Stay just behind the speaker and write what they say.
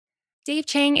Dave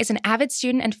Chang is an avid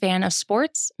student and fan of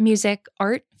sports, music,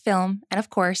 art, film, and of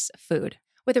course, food.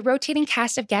 With a rotating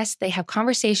cast of guests, they have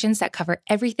conversations that cover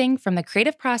everything from the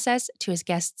creative process to his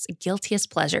guests'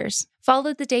 guiltiest pleasures.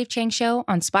 Follow The Dave Chang Show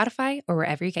on Spotify or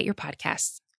wherever you get your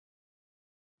podcasts.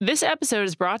 This episode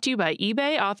is brought to you by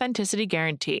eBay Authenticity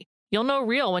Guarantee. You'll know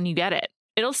real when you get it.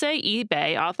 It'll say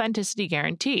eBay Authenticity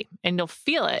Guarantee, and you'll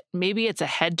feel it. Maybe it's a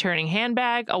head-turning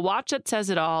handbag, a watch that says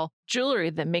it all, jewelry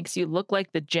that makes you look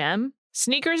like the gem.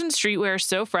 Sneakers and streetwear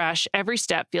so fresh, every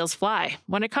step feels fly.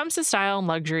 When it comes to style and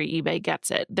luxury, eBay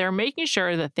gets it. They're making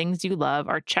sure the things you love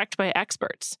are checked by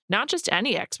experts. Not just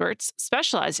any experts,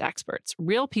 specialized experts,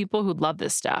 real people who love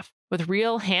this stuff, with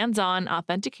real hands-on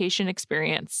authentication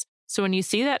experience. So when you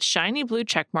see that shiny blue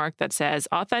checkmark that says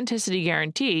Authenticity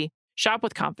Guarantee, shop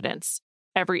with confidence.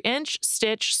 Every inch,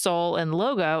 stitch, sole, and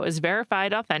logo is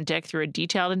verified authentic through a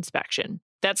detailed inspection.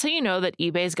 That's how you know that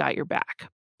eBay's got your back.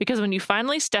 Because when you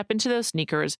finally step into those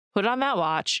sneakers, put on that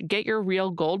watch, get your real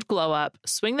gold glow up,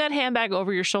 swing that handbag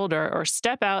over your shoulder, or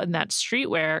step out in that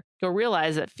streetwear, you'll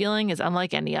realize that feeling is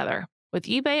unlike any other. With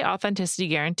eBay Authenticity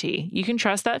Guarantee, you can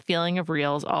trust that feeling of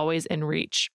real is always in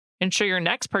reach. Ensure your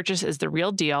next purchase is the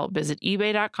real deal. Visit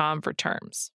ebay.com for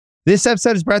terms. This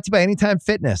episode is brought to you by Anytime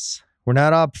Fitness. We're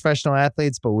not all professional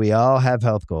athletes, but we all have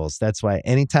health goals. That's why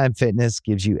Anytime Fitness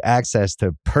gives you access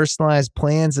to personalized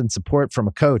plans and support from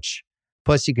a coach.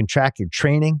 Plus, you can track your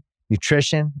training,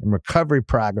 nutrition, and recovery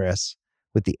progress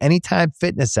with the Anytime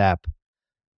Fitness app,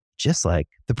 just like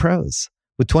the pros.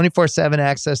 With 24/7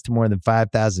 access to more than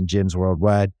 5,000 gyms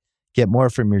worldwide, get more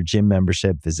from your gym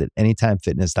membership. Visit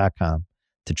anytimefitness.com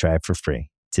to try it for free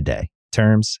today.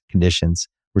 Terms, conditions,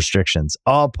 restrictions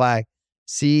all apply.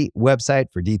 See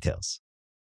website for details.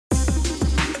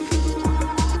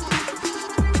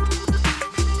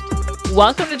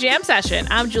 Welcome to Jam Session.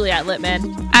 I'm Juliette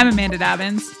Littman. I'm Amanda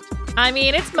Dobbins. I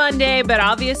mean, it's Monday, but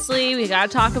obviously we got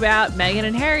to talk about Meghan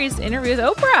and Harry's interview with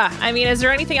Oprah. I mean, is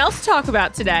there anything else to talk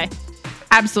about today?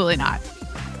 Absolutely not.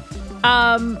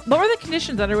 What were the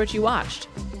conditions under which you watched?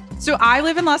 So I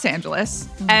live in Los Angeles,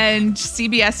 and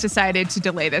CBS decided to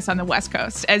delay this on the West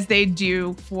Coast, as they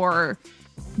do for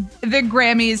the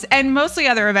Grammys and mostly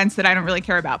other events that I don't really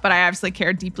care about, but I obviously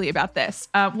care deeply about this.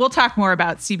 We'll talk more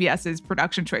about CBS's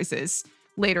production choices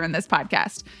later in this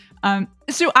podcast.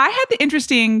 So I had the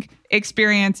interesting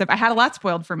experience of, I had a lot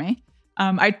spoiled for me.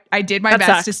 I did my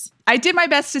best. I did my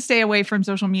best to stay away from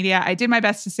social media. I did my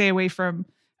best to stay away from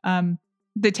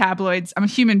the tabloids. I'm a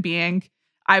human being.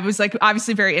 I was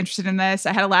obviously very interested in this.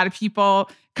 I had a lot of people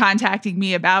contacting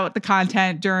me about the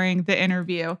content during the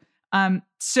interview.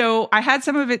 So I had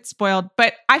some of it spoiled,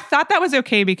 but I thought that was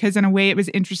okay because in a way it was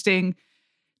interesting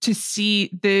to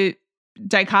see the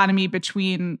dichotomy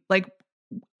between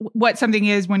what something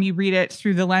is when you read it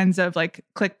through the lens of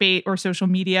clickbait or social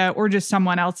media or just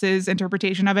someone else's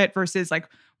interpretation of it versus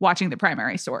watching the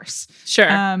primary source. Sure.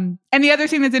 And the other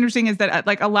thing that's interesting is that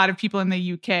a lot of people in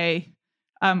the UK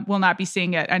will not be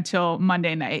seeing it until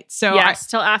Monday night. So yes,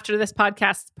 till after this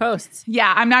podcast posts.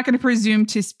 Yeah, I'm not going to presume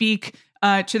to speak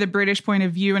to the British point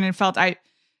of view. And in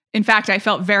fact, I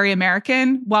felt very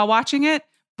American while watching it.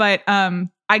 But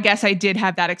I guess I did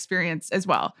have that experience as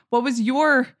well. What was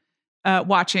your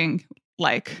watching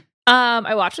like?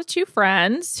 I watched with two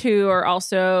friends who are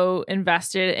also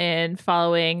invested in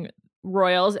following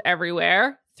royals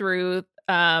everywhere through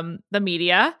the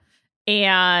media.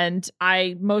 And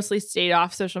I mostly stayed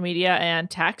off social media and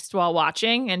text while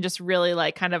watching and just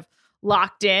really kind of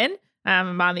locked in.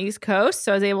 I'm on the East Coast,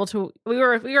 so I was able to, we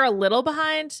were a little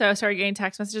behind. So I started getting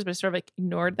text messages, but I sort of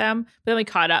ignored them. But then we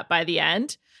caught up by the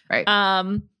end. Right.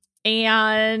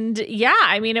 And yeah,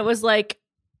 I mean, it was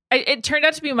it turned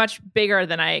out to be much bigger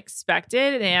than I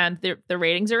expected. And the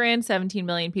ratings are in. 17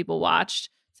 million people watched,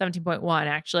 17.1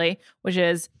 actually, which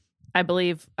is, I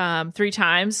believe, 3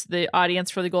 times the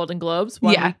audience for the Golden Globes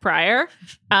 1 week prior.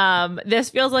 This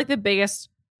feels like the biggest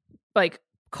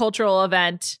cultural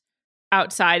event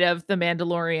outside of The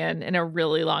Mandalorian in a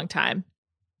really long time.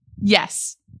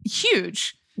 Yes.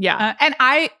 Huge. Yeah. And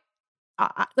I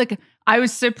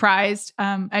was surprised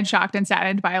and shocked and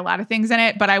saddened by a lot of things in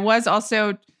it, but I was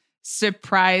also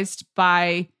surprised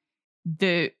by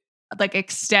the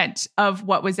extent of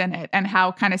what was in it and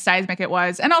how kind of seismic it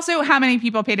was. And also how many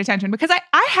people paid attention, because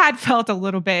I had felt a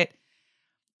little bit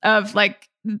of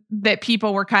that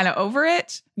people were kind of over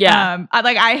it. Yeah.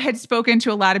 I had spoken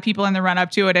to a lot of people in the run up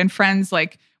to it, and friends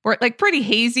were pretty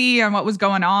hazy on what was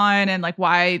going on and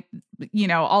why,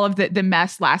 all of the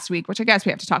mess last week, which I guess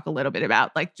we have to talk a little bit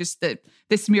about, just the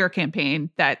smear campaign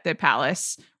that the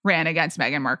palace ran against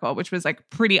Meghan Markle, which was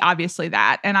pretty obviously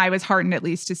that. And I was heartened at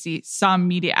least to see some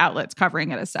media outlets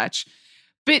covering it as such.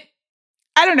 But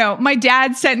I don't know. My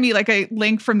dad sent me like a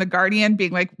link from The Guardian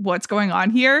being like, what's going on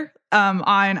here on,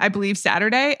 I believe,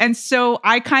 Saturday. And so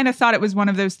I kind of thought it was one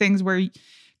of those things where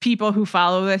people who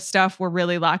follow this stuff were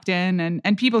really locked in,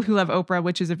 and people who love Oprah,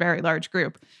 which is a very large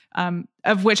group,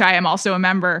 of which I am also a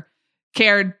member,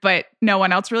 cared, but no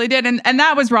one else really did. And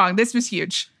that was wrong. This was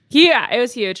huge. Yeah, it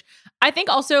was huge. I think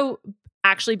also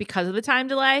actually because of the time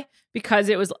delay, because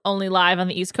it was only live on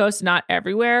the East Coast, not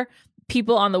everywhere,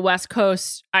 people on the West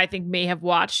Coast, I think, may have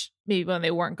watched maybe when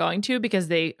they weren't going to because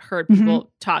they heard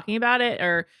people talking about it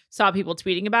or saw people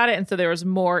tweeting about it. And so there was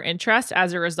more interest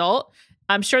as a result.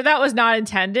 I'm sure that was not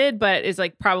intended, but is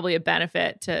like probably a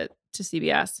benefit to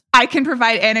CBS. I can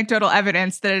provide anecdotal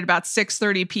evidence that at about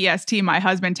 6:30 PST, my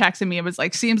husband texted me and was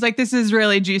like, seems like this is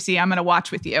really juicy. I'm going to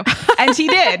watch with you. And he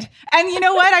did. And you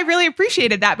know what? I really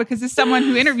appreciated that because as someone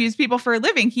who interviews people for a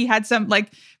living, he had some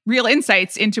like real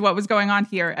insights into what was going on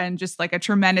here and just like a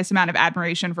tremendous amount of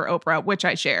admiration for Oprah, which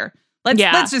I share.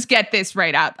 Let's just get this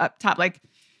right out up top. Like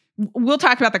we'll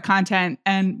talk about the content,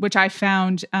 and which I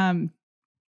found,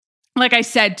 like I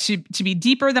said, to be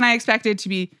deeper than I expected, to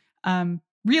be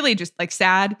really just like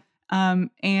sad.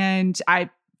 And I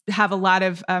have a lot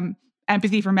of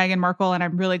empathy for Meghan Markle, and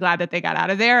I'm really glad that they got out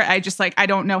of there. I just like, I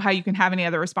don't know how you can have any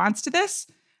other response to this.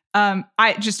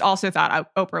 I just also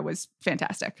thought Oprah was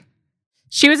fantastic.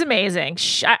 She was amazing.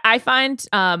 I find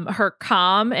her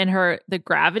calm and the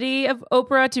gravity of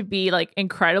Oprah to be like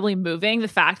incredibly moving. The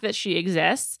fact that she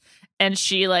exists and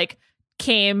she like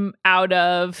came out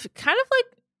of kind of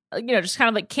like, you know, just kind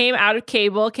of like came out of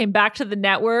cable, came back to the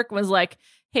network, was like,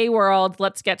 hey world,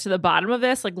 let's get to the bottom of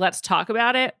this. Like, let's talk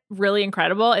about it. Really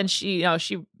incredible. And she, you know,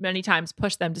 she many times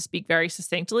pushed them to speak very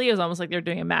succinctly. It was almost like they're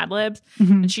doing a Mad Libs.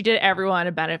 And she did everyone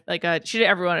a benefit, she did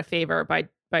everyone a favor by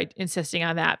insisting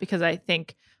on that, because I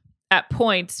think at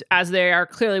points, as they are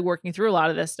clearly working through a lot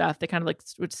of this stuff, they kind of like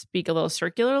would speak a little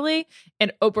circularly,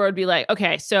 and Oprah would be like,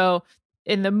 okay, so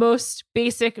in the most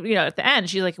basic, you know, at the end,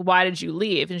 she's like, why did you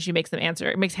leave? And she makes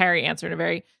Harry answer in a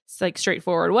very like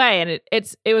straightforward way. And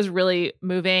it was really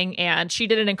moving, and she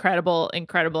did an incredible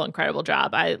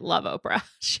job. I love Oprah.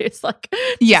 She's like,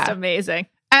 just amazing.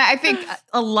 I think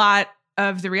a lot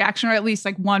of the reaction, or at least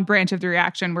like one branch of the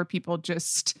reaction, where people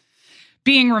just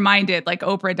being reminded like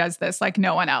Oprah does this like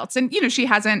no one else. And, you know, she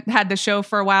hasn't had the show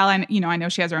for a while. And, you know, I know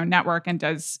she has her own network and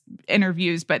does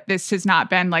interviews, but this has not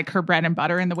been like her bread and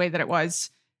butter in the way that it was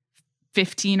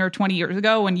 15 or 20 years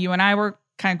ago when you and I were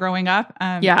kind of growing up.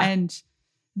 And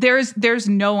there's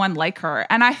no one like her.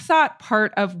 And I thought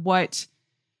part of what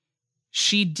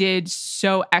she did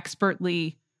so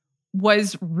expertly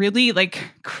was really like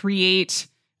create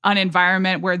an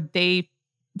environment where they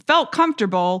felt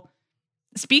comfortable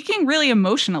speaking really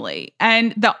emotionally.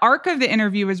 And the arc of the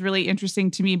interview was really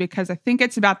interesting to me because I think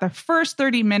it's about the first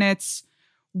 30 minutes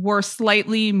were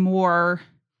slightly more,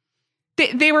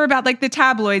 they were about like the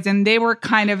tabloids, and they were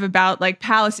kind of about like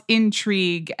palace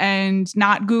intrigue and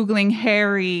not Googling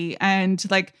Harry and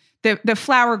like the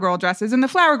Flower Girl dresses. And the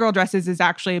Flower Girl dresses is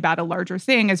actually about a larger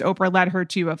thing, as Oprah led her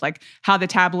to, of like how the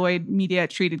tabloid media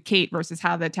treated Kate versus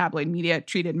how the tabloid media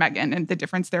treated Meghan, and the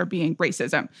difference there being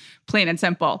racism, plain and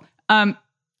simple.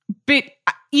 But,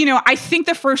 you know, I think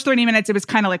the first 30 minutes, it was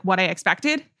kind of like what I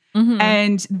expected.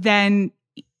 And then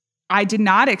I did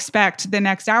not expect the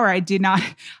next hour. I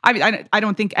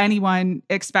don't think anyone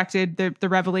expected the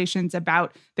revelations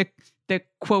about the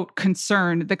quote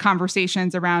concern, the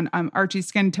conversations around Archie's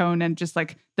skin tone and just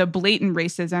like the blatant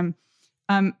racism.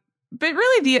 But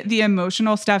really the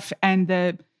emotional stuff and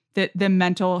the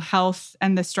mental health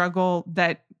and the struggle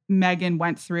that Meghan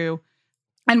went through.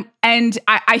 And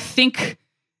I think,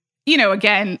 you know,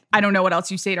 again, I don't know what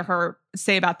else you say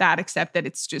about that, except that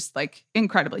it's just like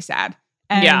incredibly sad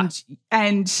and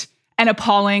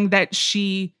appalling that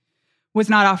she was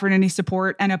not offered any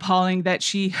support, and appalling that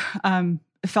she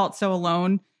felt so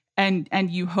alone. And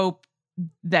you hope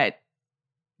that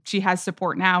she has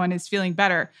support now and is feeling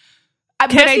better.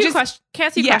 Can I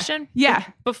ask you a question? Yeah.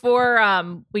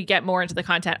 Before we get more into the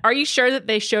content, are you sure that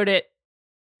they showed it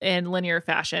in linear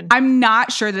fashion? I'm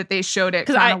not sure that they showed it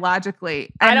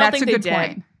chronologically. I don't think they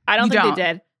did. I don't think they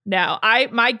did. No,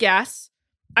 my guess,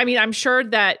 I mean, I'm sure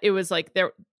that it was like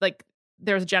there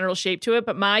was a general shape to it,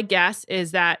 but my guess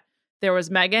is that there was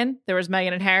Meghan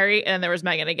and Harry, and there was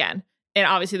Meghan again. And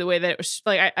obviously the way that it was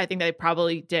like, I think they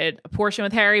probably did a portion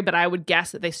with Harry, but I would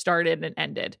guess that they started and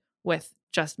ended with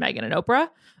just Meghan and Oprah.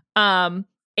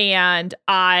 And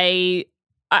I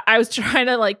was trying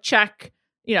to like check,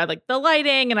 you know, like the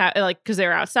lighting, and I like, cause they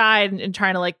were outside, and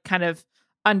trying to like kind of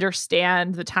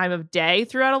understand the time of day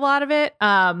throughout a lot of it.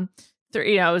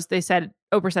 You know, as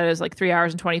Oprah said, it was like 3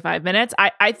 hours and 25 minutes.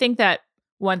 I think that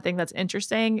one thing that's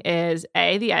interesting is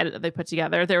the edit that they put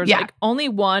together. There was like only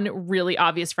one really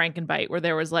obvious Frankenbite where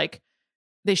there was like,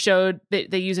 they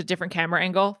use a different camera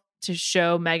angle to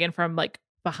show Meghan from like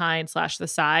behind / the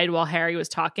side while Harry was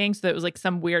talking. So it was like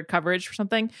some weird coverage or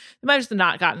something. They might have just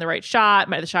not gotten the right shot.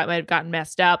 The shot might have gotten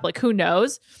messed up. Like who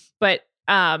knows? But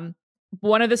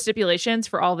one of the stipulations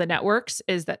for all the networks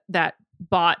is that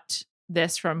bought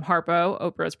this from Harpo,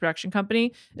 Oprah's production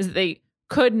company, is that they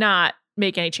could not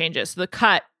make any changes. So the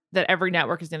cut that every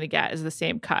network is going to get is the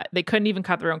same cut. They couldn't even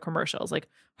cut their own commercials. Like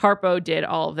Harpo did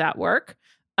all of that work.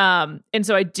 And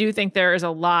so I do think there is a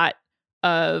lot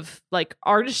of like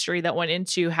artistry that went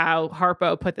into how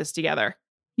Harpo put this together.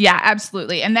 Yeah,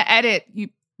 absolutely. And the edit you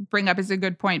bring up is a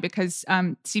good point because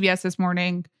CBS this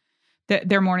morning,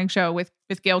 their morning show with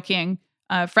Gayle King,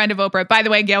 a friend of Oprah. By the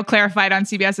way, Gayle clarified on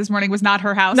CBS this morning was not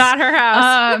her house. Not her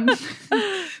house.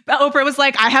 But Oprah was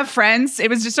like, I have friends. It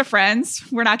was just a friends.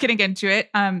 We're not getting into it.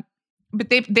 But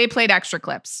they played extra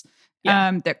clips.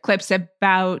 The clips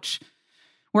about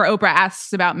where Oprah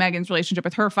asks about Meghan's relationship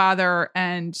with her father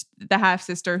and the half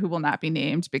sister who will not be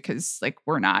named because like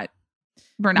we're not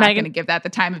going to give that the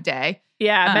time of day.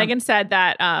 Yeah, Meghan said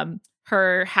that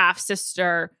her half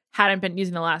sister hadn't been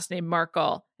using the last name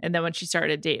Markle, and then when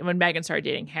Meghan started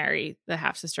dating Harry, the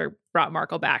half sister brought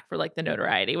Markle back for like the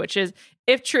notoriety, which is,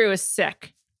 if true, is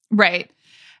sick. Right.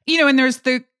 And there's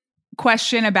the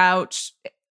question about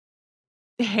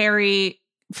Harry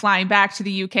flying back to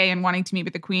the UK and wanting to meet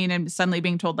with the Queen and suddenly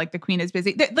being told like the Queen is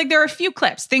busy. Like there are a few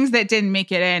clips, things that didn't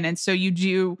make it in. And so you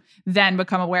do then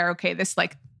become aware, okay, this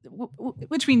like,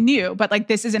 which we knew, but like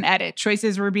this is an edit.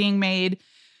 Choices were being made.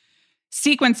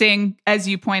 Sequencing, as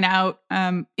you point out,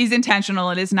 is intentional.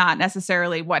 It is not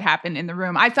necessarily what happened in the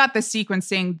room. I thought the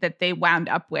sequencing that they wound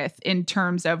up with in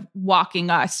terms of walking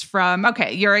us from,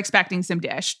 okay, you're expecting some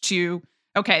dish to,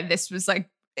 okay, this was like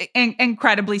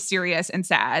incredibly serious and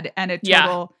sad and a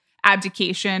total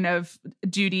abdication of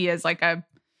duty as like a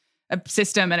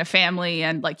system and a family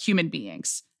and like human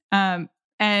beings. And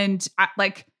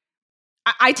I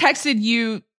texted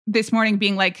you this morning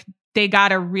being like, they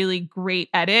got a really great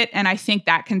edit. And I think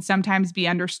that can sometimes be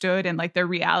understood in like the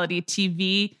reality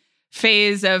TV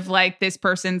phase of like, this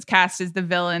person's cast as the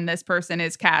villain, this person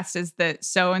is cast as the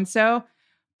so-and-so.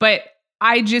 But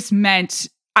I just meant,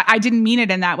 I didn't mean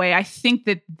it in that way. I think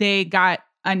that they got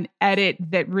an edit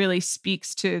that really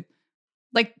speaks to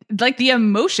like the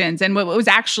emotions and what was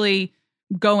actually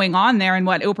going on there and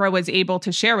what Oprah was able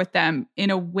to share with them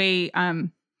in a way that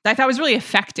I thought was really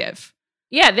effective.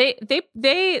 Yeah, they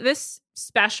this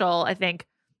special, I think,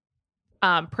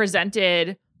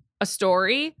 presented a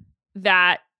story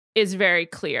that is very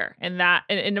clear. And that,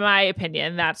 in my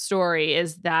opinion, that story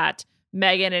is that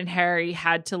Meghan and Harry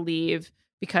had to leave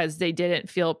because they didn't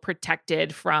feel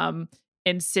protected from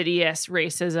insidious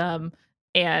racism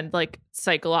and like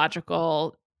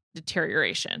psychological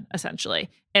deterioration, essentially.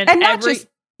 And not just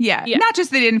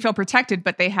they didn't feel protected,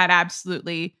 but they had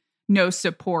absolutely no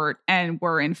support and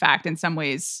were in fact in some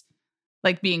ways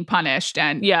like being punished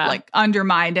and like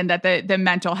undermined, and that the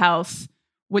mental health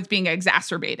was being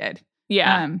exacerbated.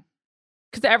 Yeah.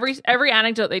 Because every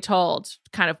anecdote they told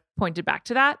kind of pointed back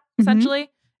to that, essentially.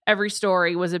 Mm-hmm. Every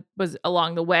story was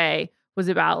along the way was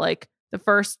about like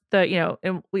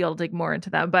and we'll dig more into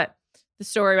them, but the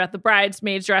story about the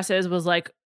bridesmaids dresses was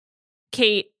like,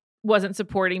 Kate wasn't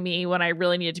supporting me when I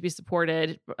really needed to be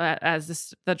supported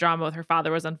as the drama with her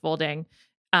father was unfolding.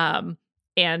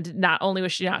 And not only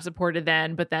was she not supported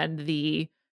then, but then the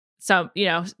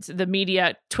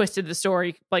media twisted the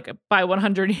story like by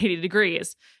 180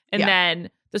 degrees. And then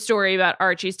the story about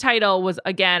Archie's title was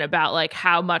again about like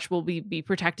how much will we be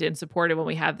protected and supported when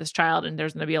we have this child, and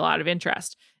there's going to be a lot of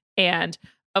interest. And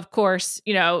of course,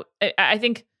 I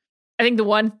think the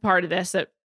one part of this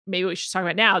that maybe we should talk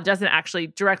about now doesn't actually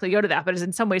directly go to that, but is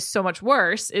in some ways so much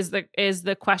worse is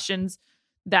the questions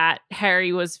that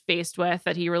Harry was faced with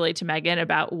that he relayed to Meghan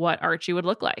about what Archie would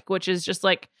look like, which is just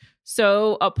like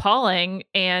so appalling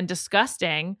and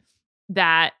disgusting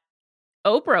that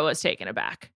Oprah was taken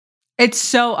aback. It's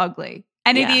so ugly.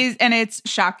 And it is, and it's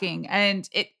shocking. And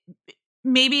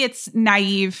maybe it's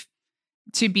naive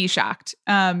to be shocked.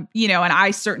 And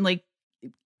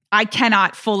I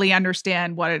cannot fully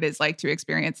understand what it is like to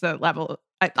experience the level.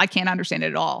 I can't understand it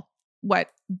at all, what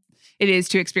it is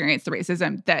to experience the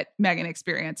racism that Meghan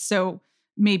experienced. So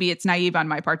maybe it's naive on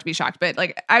my part to be shocked, but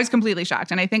like I was completely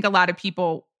shocked. And I think a lot of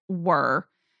people were.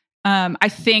 I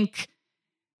think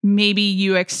maybe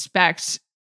you expect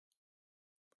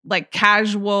like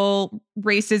casual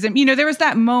racism. There was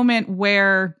that moment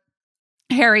where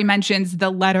Harry mentions the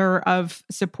letter of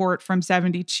support from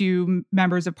 72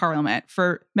 members of parliament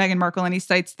for Meghan Markle, and he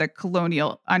cites the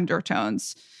colonial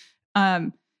undertones.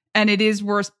 And it is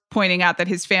worth pointing out that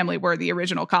his family were the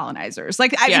original colonizers.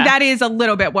 Like, that is a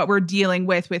little bit what we're dealing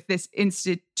with this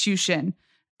institution.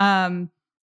 And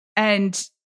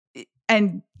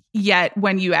yet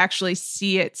when you actually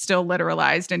see it still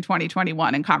literalized in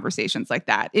 2021 in conversations like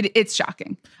that, it's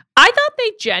shocking. I thought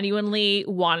they genuinely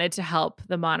wanted to help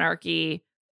the monarchy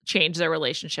change their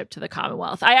relationship to the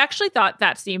Commonwealth. I actually thought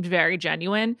that seemed very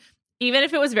genuine, even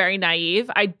if it was very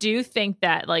naive. I do think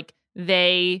that like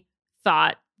they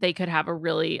thought they could have a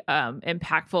really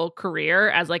impactful career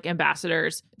as like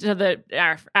ambassadors to the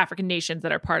African nations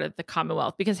that are part of the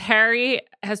Commonwealth, because Harry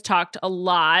has talked a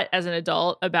lot as an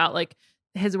adult about like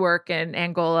his work in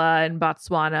Angola and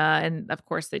Botswana. And of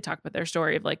course they talk about their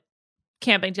story of like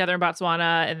camping together in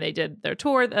Botswana, and they did their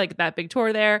tour, like that big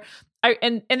tour there.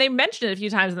 And they mentioned it a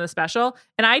few times in the special.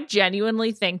 And I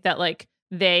genuinely think that like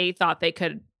they thought they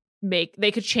could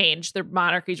change the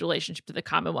monarchy's relationship to the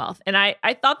Commonwealth. And I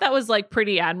thought that was like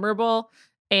pretty admirable.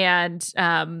 And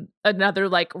another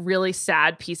like really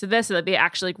sad piece of this is that they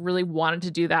actually like really wanted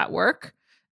to do that work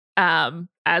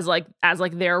as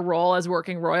their role as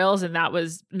working royals. And that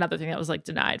was another thing that was like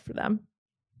denied for them.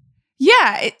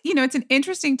 Yeah. It's an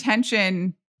interesting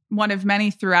tension. One of many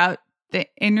throughout the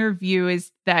interview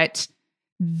is that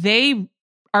they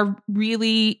are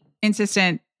really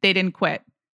insistent they didn't quit.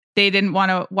 They didn't want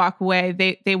to walk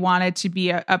away. They wanted to be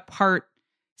a part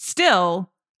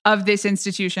still of this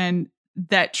institution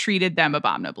that treated them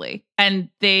abominably. And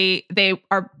they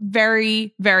are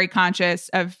very, very conscious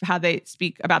of how they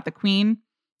speak about the Queen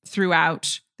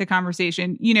throughout the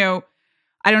conversation.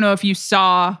 I don't know if you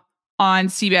saw on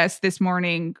CBS this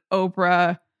morning,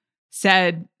 Oprah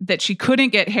said that she couldn't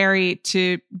get Harry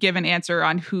to give an answer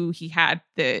on who he had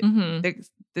the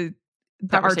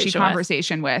Archie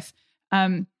conversation with.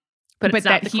 But it's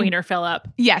not the Queen or Philip.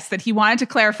 Yes, that he wanted to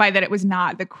clarify that it was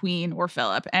not the Queen or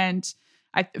Philip. And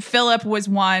Philip was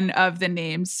one of the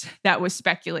names that was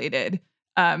speculated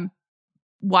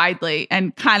widely,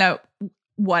 and kind of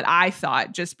what I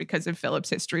thought, just because of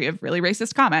Philip's history of really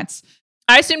racist comments.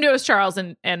 I assumed it was Charles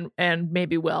and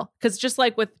maybe Will, because just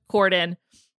like with Corden,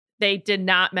 they did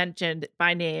not mention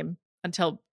by name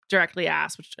until directly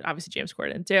asked, which obviously James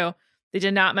Corden too. They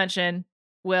did not mention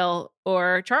Will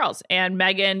or Charles. And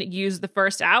Meghan used the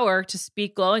first hour to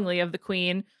speak glowingly of the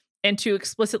Queen and to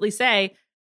explicitly say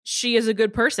she is a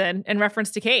good person in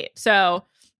reference to Kate. So,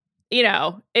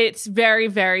 it's very,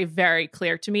 very, very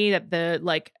clear to me that the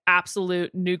like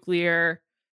absolute nuclear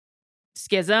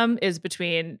schism is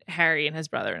between Harry and his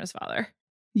brother and his father.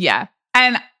 Yeah.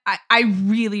 And I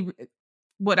really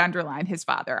would underline his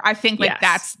father. I think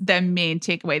that's the main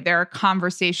takeaway. There are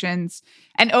conversations,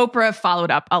 and Oprah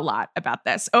followed up a lot about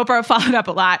this. Oprah followed up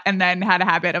a lot and then had a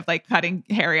habit of like cutting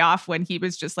Harry off when he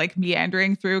was just like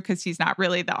meandering through, because he's not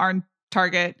really the on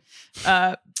target,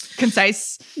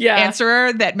 concise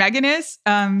answerer that Meghan is.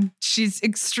 She's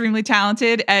extremely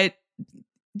talented at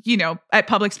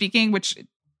public speaking, which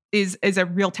is a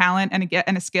real talent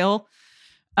and a skill.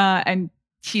 And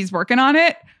he's working on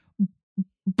it.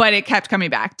 But it kept coming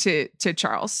back to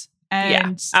Charles.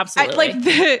 And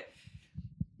absolutely.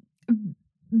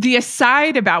 The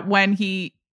aside about when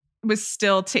he was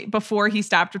still before he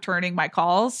stopped returning my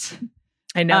calls.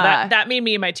 I know that made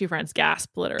me and my two friends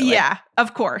gasp, literally. Yeah,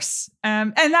 of course.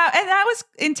 And that was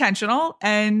intentional.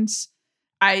 And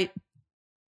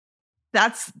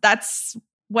that's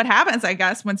what happens, I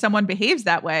guess, when someone behaves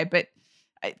that way. But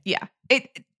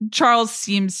Charles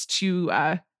seems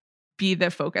to be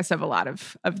the focus of a lot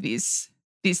of these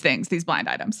things, these blind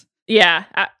items. Yeah,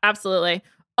 absolutely.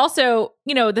 Also,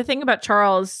 the thing about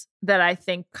Charles that I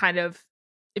think kind of,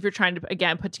 if you're trying to,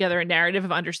 again, put together a narrative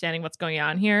of understanding what's going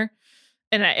on here.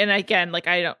 And again, like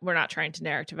we're not trying to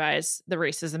narrativize the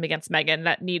racism against Meghan.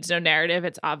 That needs no narrative.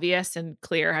 It's obvious and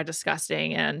clear how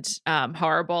disgusting and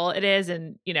horrible it is.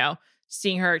 And,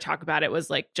 seeing her talk about it was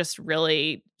like just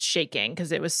really shaking,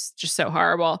 because it was just so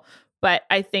horrible. But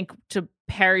I think to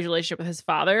Harry's relationship with his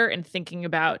father and thinking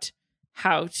about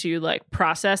how to like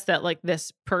process that, like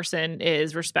this person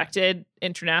is respected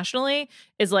internationally,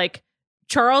 is like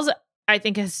Charles, I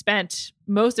think, has spent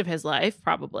most of his life,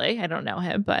 probably, I don't know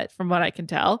him, but from what I can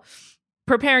tell,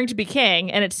 preparing to be king.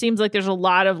 And it seems like there's a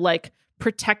lot of like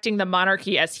protecting the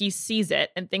monarchy as he sees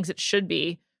it and thinks it should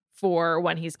be for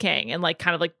when he's king, and like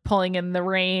kind of like pulling in the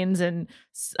reins. And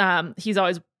he's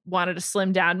always wanted a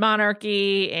slim down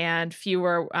monarchy and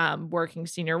fewer working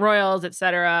senior royals,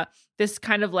 etc. This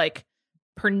kind of like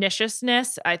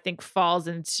perniciousness, I think, falls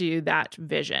into that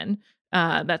vision.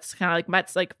 That's kind of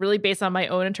that's like really based on my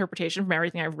own interpretation from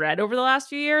everything I've read over the last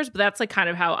few years. But that's like kind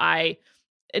of how I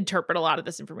interpret a lot of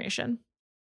this information.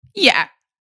 Yeah.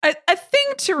 A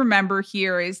thing to remember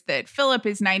here is that Philip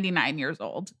is 99 years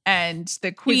old and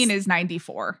the Queen is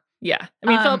 94. Yeah. I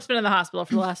mean, Philip's been in the hospital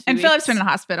for the last few weeks. Philip's been in the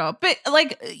hospital. But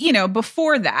like,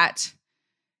 before that,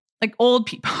 like old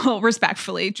people,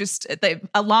 respectfully, just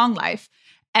a long life.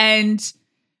 And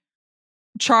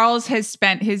Charles has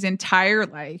spent his entire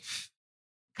life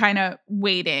kind of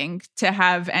waiting to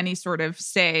have any sort of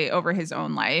say over his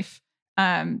own life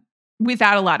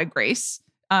without a lot of grace.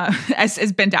 As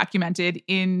has been documented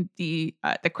in the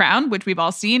Crown, which we've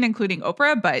all seen, including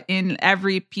Oprah, but in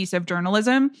every piece of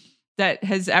journalism that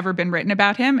has ever been written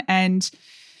about him. And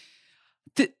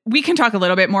we can talk a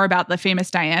little bit more about the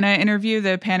famous Diana interview,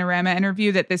 the Panorama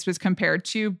interview that this was compared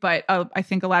to. But I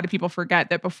think a lot of people forget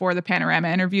that before the Panorama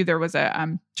interview, there was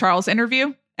a Charles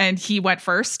interview, and he went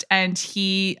first, and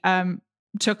he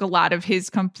took a lot of his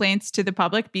complaints to the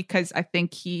public because I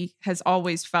think he has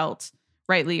always felt,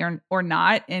 rightly or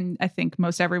not, and I think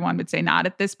most everyone would say not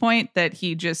at this point, that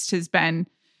he just has been,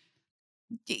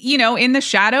 in the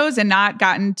shadows and not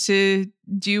gotten to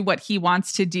do what he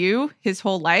wants to do his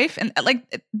whole life. And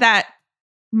like that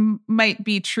might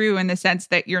be true in the sense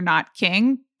that you're not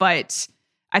king, but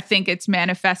I think it's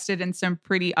manifested in some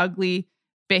pretty ugly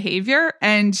behavior.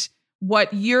 And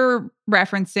what you're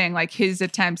referencing, like his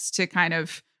attempts to kind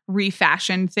of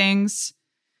refashion things,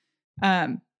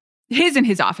 his and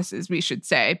his offices, we should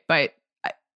say, but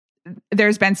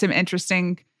there's been some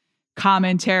interesting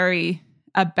commentary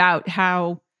about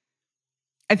how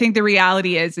I think the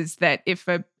reality is that if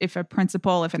a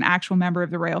principal, if an actual member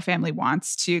of the royal family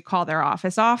wants to call their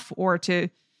office off or to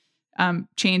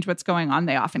change what's going on,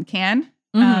 they often can.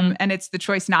 Mm-hmm. And it's the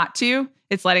choice not to.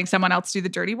 It's letting someone else do the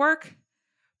dirty work.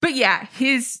 But yeah,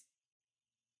 his,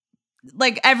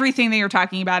 like everything that you're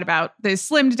talking about the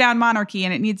slimmed down monarchy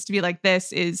and it needs to be like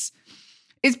this is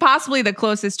possibly the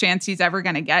closest chance he's ever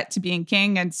going to get to being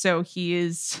king. And so he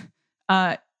is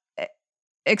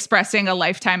expressing a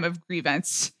lifetime of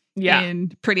grievance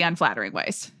in pretty unflattering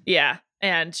ways. Yeah.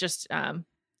 And just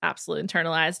absolute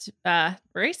internalized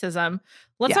racism.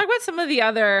 Let's talk about some of the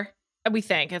other, we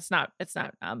think it's not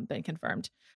been confirmed.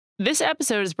 This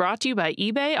episode is brought to you by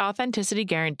eBay Authenticity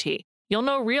Guarantee. You'll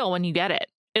know real when you get it.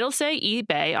 It'll say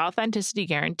eBay Authenticity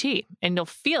Guarantee, and you'll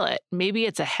feel it. Maybe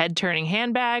it's a head-turning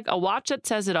handbag, a watch that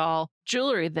says it all,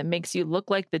 jewelry that makes you look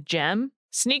like the gem,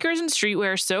 sneakers and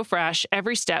streetwear so fresh,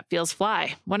 every step feels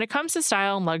fly. When it comes to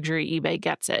style and luxury, eBay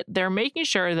gets it. They're making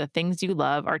sure the things you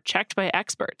love are checked by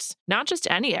experts. Not just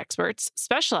any experts,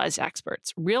 specialized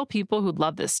experts, real people who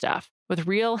love this stuff, with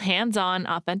real hands-on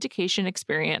authentication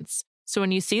experience. So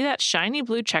when you see that shiny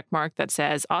blue checkmark that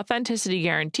says Authenticity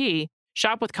Guarantee,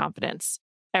 shop with confidence.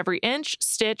 Every inch,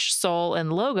 stitch, sole,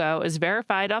 and logo is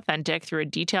verified authentic through a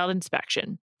detailed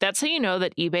inspection. That's how you know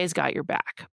that eBay's got your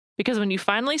back. Because when you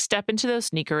finally step into those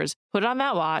sneakers, put on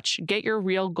that watch, get your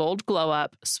real gold glow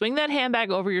up, swing that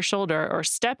handbag over your shoulder, or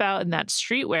step out in that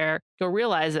streetwear, you'll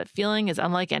realize that feeling is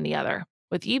unlike any other.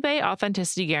 With eBay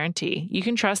Authenticity Guarantee, you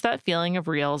can trust that feeling of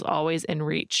real is always in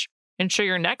reach. Ensure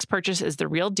your next purchase is the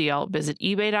real deal. Visit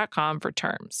ebay.com for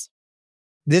terms.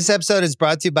 This episode is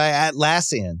brought to you by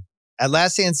Atlassian.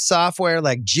 Atlassian software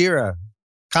like Jira,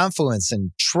 Confluence,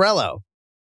 and Trello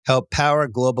help power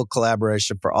global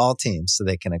collaboration for all teams so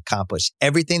they can accomplish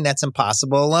everything that's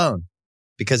impossible alone.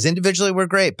 Because individually we're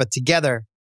great, but together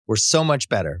we're so much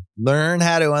better. Learn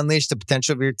how to unleash the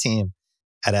potential of your team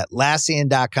at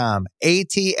Atlassian.com.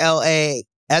 Atlassian.com.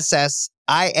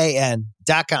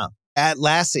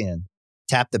 Atlassian.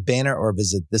 Tap the banner or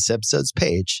visit this episode's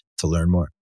page to learn more.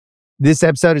 This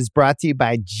episode is brought to you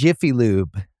by Jiffy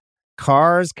Lube.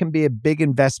 Cars can be a big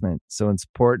investment, so it's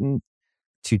important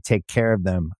to take care of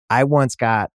them. I once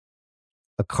got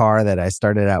a car that I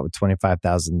started out with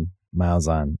 25,000 miles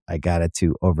on. I got it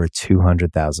to over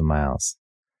 200,000 miles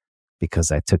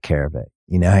because I took care of it.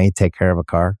 You know how you take care of a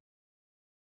car?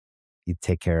 You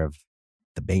take care of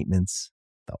the maintenance,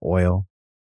 the oil,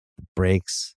 the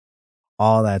brakes,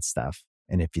 all that stuff.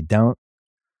 And if you don't,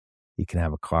 you can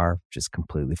have a car just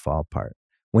completely fall apart.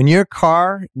 When your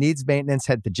car needs maintenance,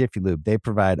 head to Jiffy Lube. They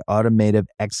provide automotive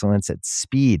excellence at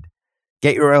speed.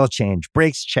 Get your oil change,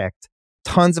 brakes checked,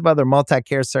 tons of other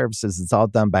multi-care services. It's all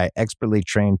done by expertly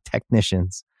trained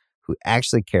technicians who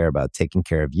actually care about taking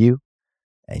care of you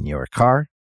and your car.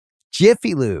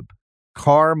 Jiffy Lube,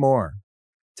 car more.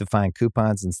 To find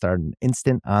coupons and start an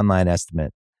instant online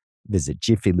estimate, visit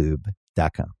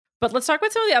jiffylube.com. But let's talk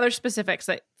about some of the other specifics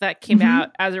that came out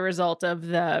as a result of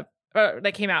that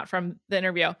came out from the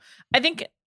interview. I think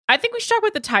I think we should talk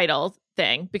about the title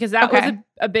thing because that was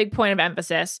a big point of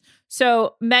emphasis.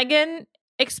 So Meghan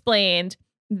explained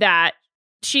that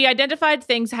she identified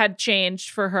things had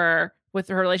changed for her with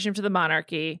her relationship to the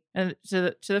monarchy and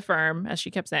to the firm, as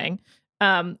she kept saying,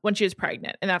 when she was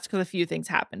pregnant. And that's because a few things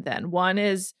happened then. One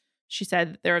is she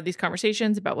said there are these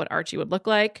conversations about what Archie would look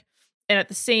like. And at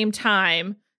the same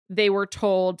time, they were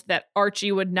told that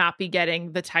Archie would not be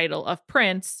getting the title of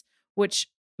prince, which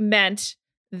meant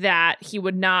that he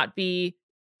would not be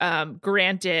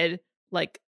granted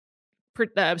like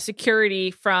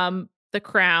security from the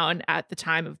crown at the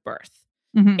time of birth.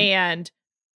 Mm-hmm. And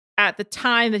at the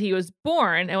time that he was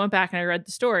born, I went back and I read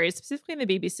the stories, specifically in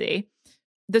the BBC.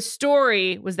 The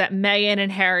story was that Meghan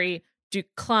and Harry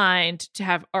declined to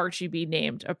have Archie be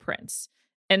named a prince.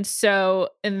 And so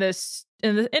in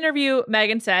the interview,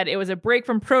 Meghan said it was a break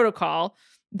from protocol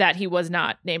that he was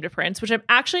not named a prince, which I'm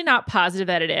actually not positive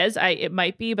that it is. It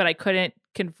might be, but I couldn't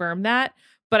confirm that.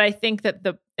 But I think that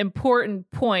the important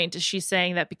point is she's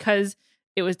saying that because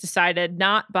it was decided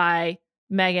not by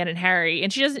Meghan and Harry,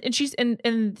 and she said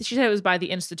it was by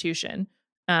the institution.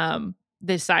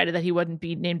 They decided that he wouldn't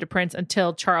be named a prince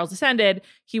until Charles ascended.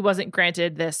 He wasn't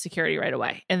granted this security right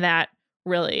away, and that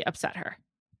really upset her.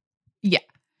 Yeah.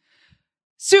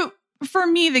 So for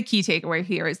me, the key takeaway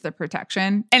here is the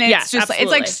protection, and it's just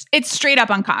it's straight up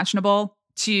unconscionable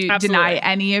to deny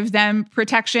any of them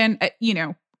protection.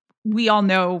 We all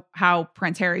know how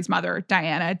Prince Harry's mother,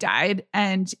 Diana, died,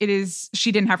 and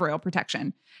she didn't have royal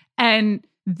protection. And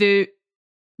the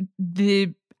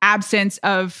absence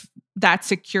of that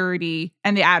security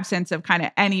and the absence of kind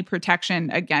of any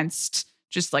protection against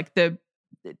just like the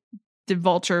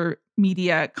vulture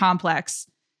media complex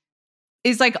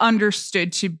is like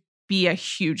understood to be a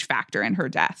huge factor in her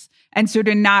death. And so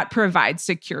to not provide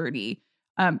security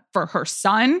for her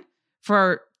son,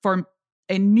 for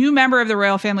a new member of the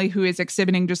royal family who is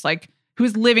exhibiting just like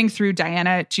who's living through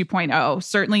Diana 2.0,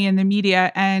 certainly in the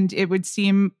media, and it would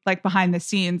seem like behind the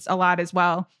scenes a lot as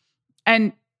well.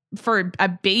 And for a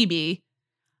baby,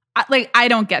 I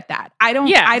don't get that. I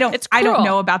don't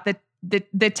know about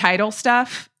the title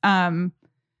stuff.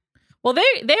 Well,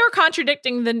 they were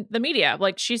contradicting the media.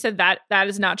 Like she said that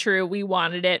is not true. We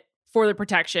wanted it for the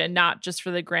protection, not just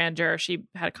for the grandeur. She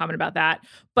had a comment about that.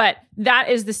 But that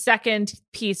is the second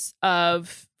piece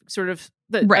of sort of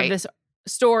of this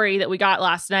story that we got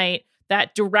last night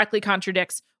that directly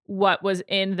contradicts what was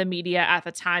in the media at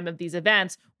the time of these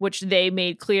events, which they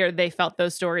made clear they felt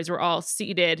those stories were all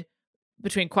seeded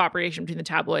between cooperation between the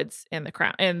tabloids and the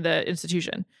crown and the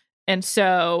institution. And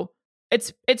so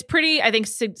it's pretty, I think,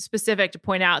 specific to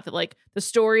point out that like the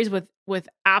stories with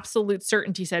absolute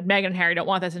certainty said Meghan and Harry don't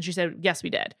want this, and she said yes, we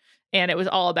did, and it was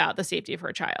all about the safety of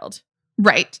her child.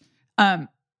 Right.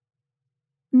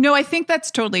 No, I think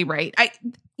that's totally right.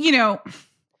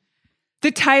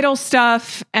 The title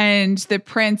stuff and the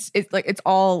prince, it's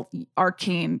all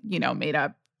arcane, made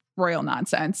up royal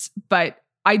nonsense. But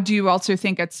I do also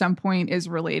think at some point is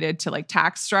related to like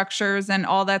tax structures and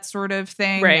all that sort of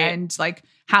thing. Right. And like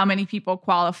how many people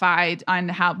qualified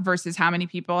on versus how many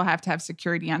people have to have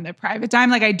security on the private dime.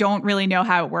 Like, I don't really know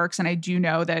how it works. And I do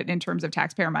know that in terms of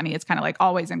taxpayer money, it's kind of like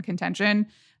always in contention.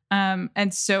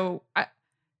 And so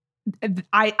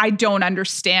I don't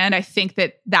understand. I think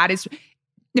that is,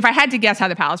 if I had to guess how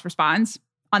the palace responds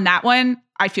on that one,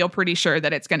 I feel pretty sure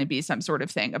that it's going to be some sort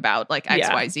of thing about like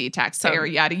XYZ taxpayer,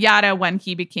 yada, yada, when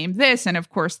he became this. And of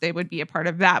course they would be a part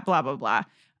of that, blah, blah, blah.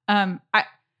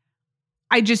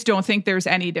 I just don't think there's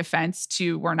any defense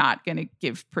to, we're not going to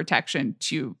give protection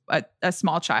to a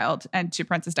small child and to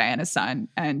Princess Diana's son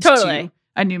and to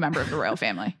a new member of the royal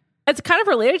family. It's kind of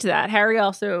related to that. Harry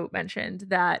also mentioned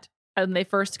that when they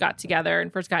first got together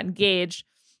and first got engaged,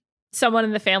 someone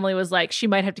in the family was like, she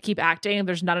might have to keep acting and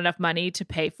there's not enough money to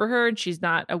pay for her and she's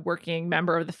not a working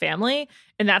member of the family.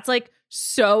 And that's like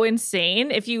so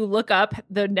insane. If you look up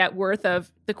the net worth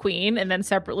of the Queen and then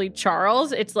separately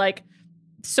Charles, it's like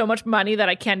so much money that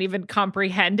I can't even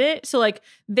comprehend it. So like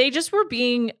they just were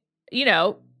being,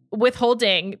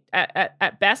 withholding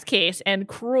at best case and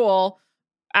cruel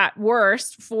at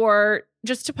worst for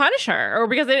just to punish her, or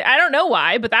because I don't know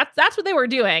why, but that's what they were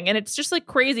doing. And it's just like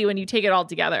crazy when you take it all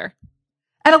together.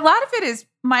 And a lot of it is,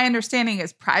 my understanding,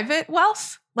 is private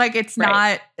wealth. Like it's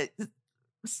not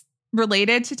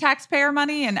related to taxpayer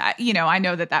money. And, I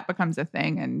know that becomes a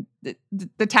thing. And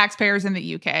the taxpayers in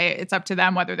the UK, it's up to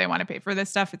them whether they want to pay for this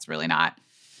stuff. It's really not,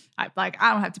 I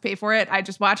don't have to pay for it. I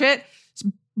just watch it.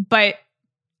 But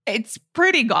it's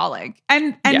pretty galling.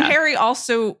 And Harry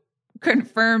also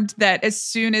confirmed that as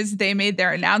soon as they made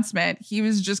their announcement, he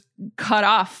was just cut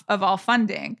off of all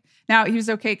funding. Now, he was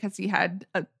okay because he had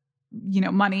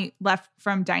money left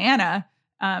from Diana.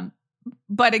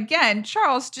 But again,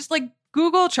 Charles, just like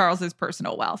Google Charles's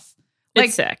personal wealth. Like,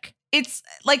 it's sick. It's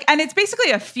like, and it's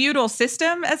basically a feudal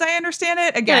system, as I understand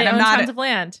it. Again, Yeah, I'm not tons of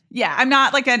land. Yeah, I'm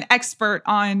not like an expert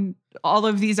on all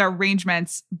of these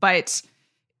arrangements, but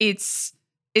it's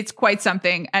quite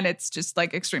something, and it's just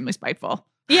like extremely spiteful.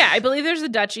 Yeah, I believe there's the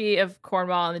Duchy of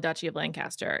Cornwall and the Duchy of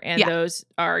Lancaster, and those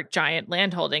are giant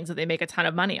land holdings that they make a ton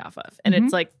of money off of. And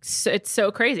it's like it's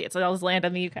so crazy. It's like all this land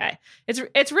in the UK.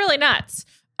 It's really nuts.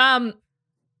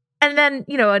 And then,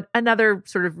 another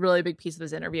sort of really big piece of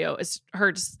this interview is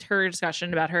her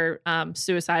discussion about her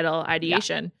suicidal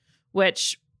ideation,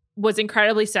 which was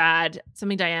incredibly sad.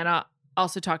 Something Diana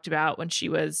also talked about when she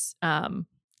was married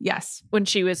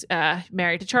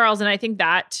to Charles. And I think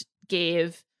that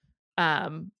gave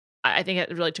I think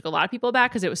it really took a lot of people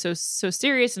aback because it was so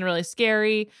serious and really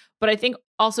scary. But I think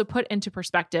also put into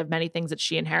perspective many things that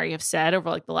she and Harry have said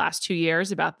over like the last 2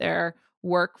 years about their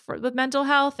work with mental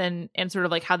health and sort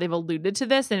of like how they've alluded to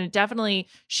this. And it definitely,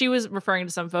 she was referring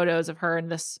to some photos of her in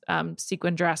this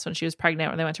sequin dress when she was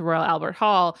pregnant when they went to Royal Albert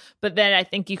Hall. But then I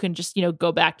think you can just,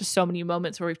 go back to so many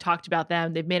moments where we've talked about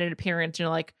them. They've made an appearance,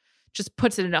 like just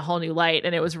puts it in a whole new light.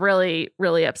 And it was really,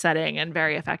 really upsetting and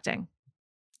very affecting.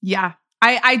 Yeah.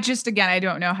 I just, again, I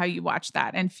don't know how you watch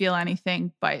that and feel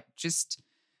anything but just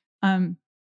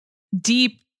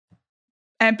deep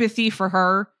empathy for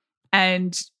her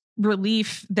and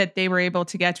relief that they were able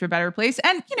to get to a better place.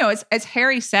 And, as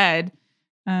Harry said,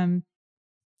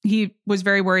 he was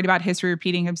very worried about history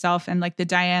repeating himself, and like the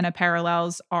Diana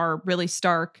parallels are really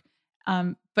stark.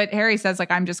 But Harry says, like,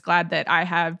 I'm just glad that I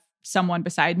have someone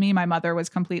beside me. My mother was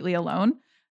completely alone.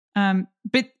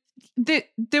 But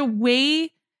the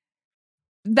way,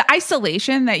 the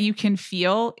isolation that you can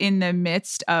feel in the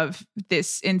midst of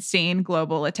this insane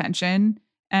global attention,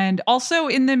 and also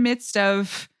in the midst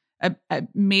of a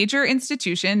major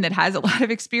institution that has a lot of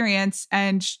experience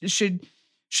and should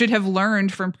have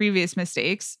learned from previous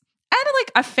mistakes, and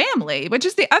like a family, which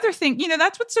is the other thing.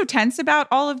 That's what's so tense about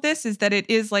all of this, is that it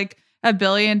is like $1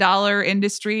 billion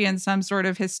industry and some sort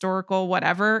of historical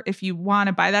whatever, if you want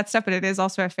to buy that stuff, but it is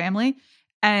also a family.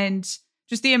 And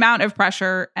just the amount of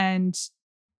pressure and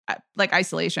like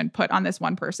isolation put on this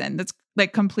one person that's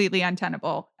like completely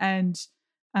untenable, and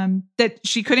that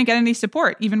she couldn't get any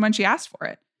support even when she asked for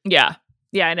it. Yeah,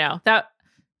 I know that.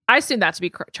 I assume that to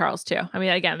be Charles too. I mean,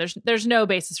 again, there's no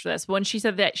basis for this. But when she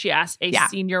said that she asked a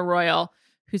senior royal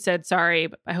who said, "Sorry,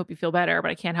 but I hope you feel better, but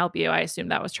I can't help you," I assume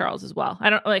that was Charles as well. I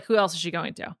don't like, who else is she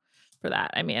going to for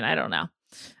that? I mean, I don't know.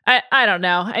 I don't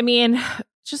know. I mean,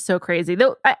 it's just so crazy.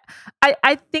 Though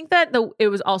I think that it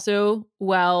was also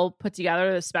well put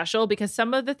together, the special, because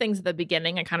some of the things at the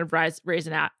beginning I kind of raised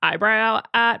an eyebrow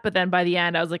at, but then by the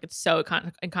end I was like, it's so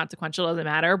inconsequential, doesn't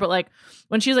matter. But like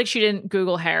when she's like, she didn't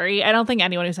Google Harry, I don't think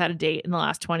anyone who's had a date in the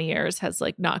last 20 years has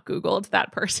like not Googled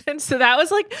that person. So that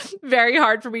was like very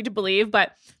hard for me to believe,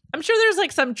 but I'm sure there's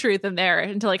like some truth in there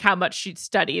into like how much she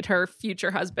studied her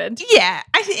future husband. Yeah,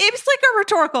 it was like a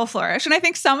rhetorical flourish, and I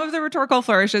think some of the rhetorical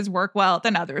flourishes work well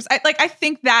than others. I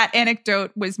think that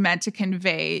anecdote was meant to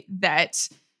convey that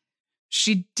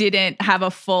she didn't have a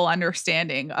full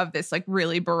understanding of this like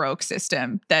really Baroque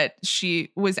system that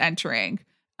she was entering,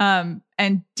 and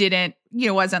didn't,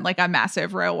 wasn't like a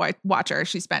massive royal watcher.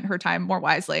 She spent her time more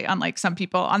wisely, unlike some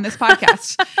people on this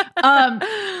podcast.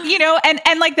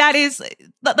 And like that is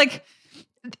like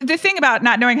the thing about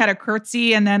not knowing how to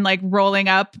curtsy and then like rolling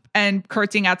up and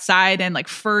curtsying outside, and like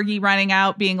Fergie running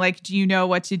out being like, do you know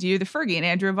what to do? The Fergie and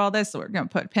Andrew of all this. So we're going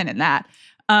to put a pin in that.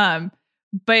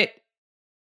 But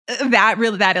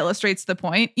that illustrates the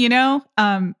point,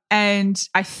 and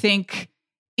I think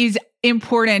is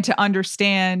important to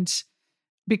understand,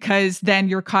 because then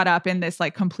you're caught up in this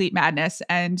like complete madness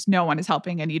and no one is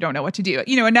helping and you don't know what to do.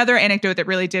 Another anecdote that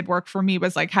really did work for me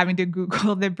was like having to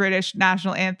Google the British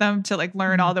national anthem to like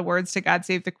learn all the words to God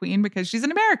Save the Queen, because she's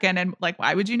an American. And like,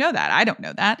 why would you know that? I don't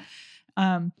know that.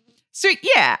 So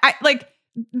yeah,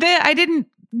 I didn't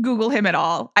Google him at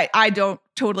all. I don't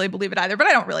totally believe it either, but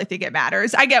I don't really think it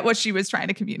matters. I get what she was trying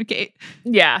to communicate.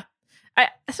 Yeah.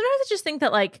 Sometimes I just think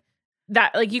that like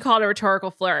you call it a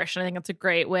rhetorical flourish, and I think that's a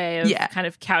great way of kind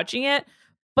of couching it.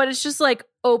 But it's just like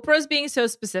Oprah's being so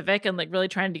specific and like really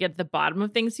trying to get to the bottom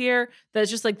of things here, that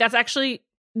it's just like, that's actually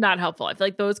not helpful. I feel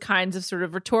like those kinds of sort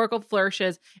of rhetorical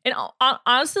flourishes, and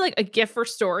honestly, like a gift for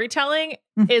storytelling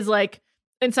is like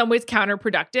in some ways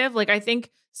counterproductive. Like I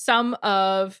think some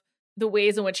of the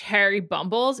ways in which Harry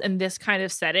bumbles in this kind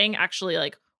of setting actually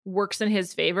like works in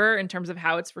his favor in terms of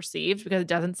how it's perceived, because it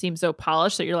doesn't seem so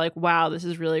polished that you're like, wow, this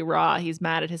is really raw. He's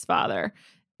mad at his father.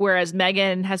 whereas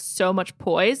Meghan has so much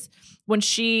poise. When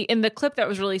she, in the clip that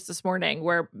was released this morning,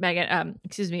 where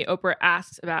Oprah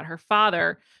asks about her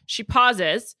father, she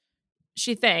pauses,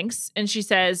 she thinks, and she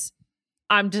says,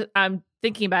 I'm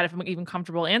thinking about if I'm even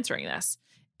comfortable answering this.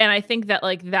 And I think that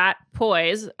like that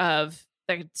poise of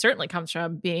that certainly comes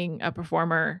from being a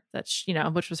performer that's,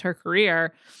 which was her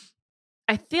career.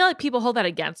 I feel like people hold that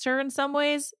against her in some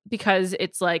ways because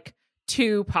it's like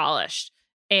too polished.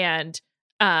 And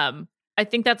I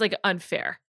think that's like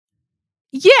unfair.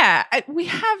 Yeah. We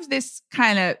have this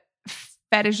kind of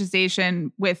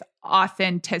fetishization with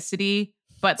authenticity,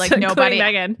 but like nobody.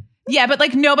 Meghan. Yeah, but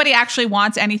like nobody actually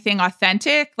wants anything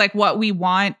authentic. Like what we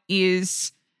want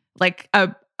is like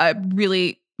a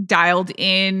really dialed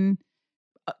in,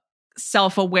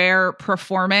 self-aware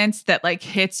performance that like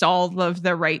hits all of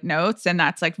the right notes. And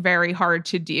that's like very hard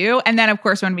to do. And then of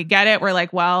course, when we get it, we're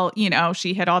like, well,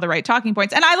 she hit all the right talking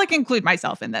points. And I like include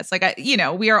myself in this. Like,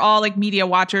 we are all like media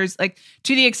watchers, like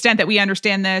to the extent that we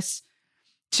understand this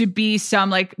to be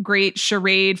some like great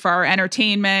charade for our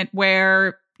entertainment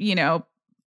where,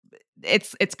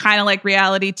 it's kind of like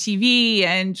reality TV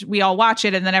and we all watch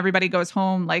it and then everybody goes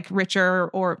home like richer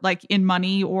or like in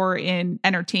money or in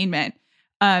entertainment.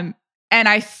 And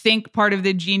I think part of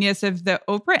the genius of the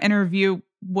Oprah interview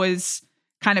was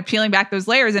kind of peeling back those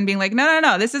layers and being like,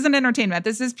 no, this isn't entertainment.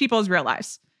 This is people's real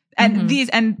lives. And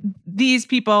these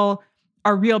people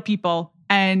are real people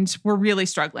and we're really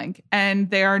struggling. And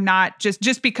they are not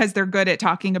just because they're good at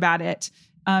talking about it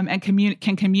and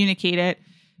can communicate it.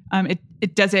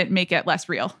 It doesn't make it less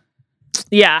real.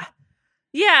 Yeah.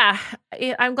 Yeah.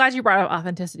 I'm glad you brought up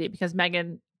authenticity because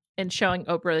Meghan, in showing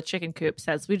Oprah the chicken coop,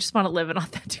 says, we just want to live an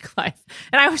authentic life.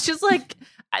 And I was just like,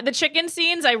 the chicken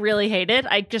scenes I really hated.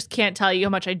 I just can't tell you how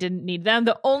much I didn't need them.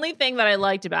 The only thing that I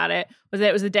liked about it was that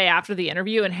it was the day after the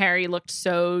interview and Harry looked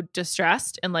so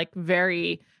distressed and like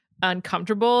very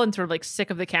uncomfortable and sort of like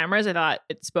sick of the cameras. I thought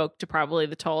it spoke to probably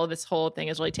the toll this whole thing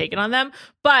has really taken on them.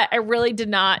 But I really did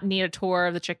not need a tour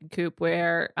of the chicken coop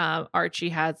where Archie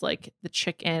has like the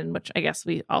chicken, which I guess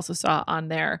we also saw on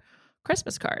their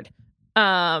Christmas card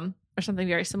or something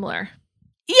very similar.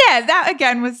 Yeah, that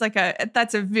again was like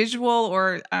that's a visual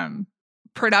or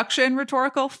production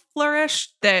rhetorical flourish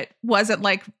that wasn't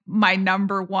like my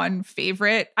number one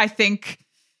favorite. I think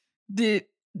the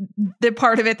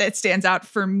part of it that stands out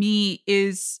for me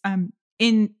is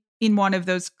in one of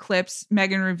those clips,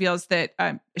 Meghan reveals that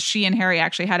she and Harry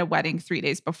actually had a wedding 3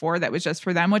 days before that was just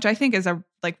for them, which I think is a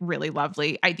like really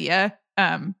lovely idea.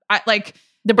 I like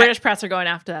the British press are going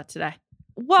after that today.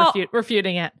 Well,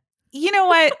 refuting it. You know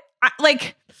what?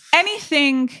 Like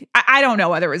anything, I don't know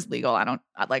whether it was legal. I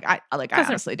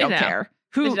honestly don't care.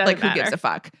 Who gives a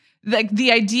fuck? Like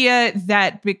the idea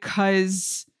that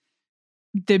because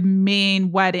the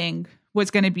main wedding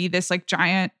was going to be this like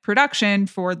giant production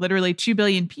for literally 2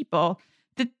 billion people,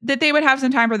 that they would have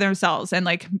some time for themselves and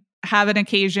like have an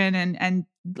occasion and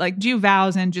like do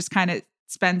vows and just kind of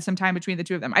spend some time between the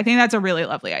two of them. I think that's a really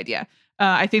lovely idea.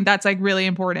 I think that's like really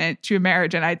important to a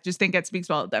marriage. And I just think it speaks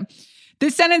well of them. The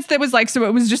sentence that was like, so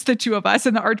it was just the two of us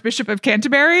and the Archbishop of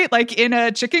Canterbury, like in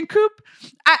a chicken coop.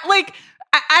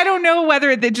 I don't know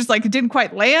whether they just like didn't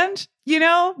quite land,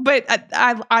 but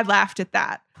I laughed at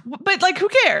that. But like, who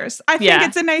cares? I think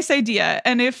it's a nice idea.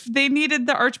 And if they needed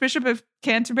the Archbishop of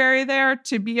Canterbury there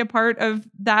to be a part of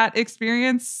that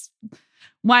experience,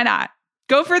 why not?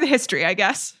 Go for the history, I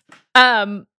guess.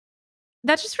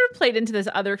 That just sort of played into this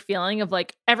other feeling of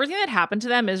like everything that happened to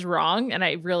them is wrong. And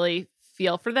I really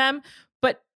feel for them.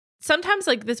 But sometimes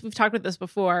like this, we've talked about this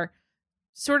before,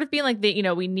 sort of being like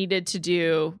that, we needed to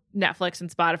do Netflix and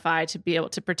Spotify to be able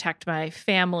to protect my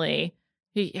family.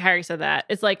 Harry said that.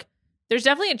 It's like, there's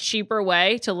definitely a cheaper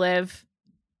way to live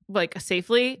like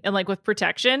safely and like with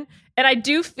protection. And I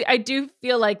do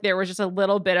feel like there was just a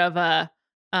little bit of a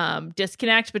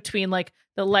disconnect between like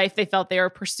the life they felt they were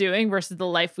pursuing versus the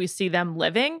life we see them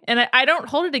living. And I don't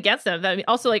hold it against them. I mean,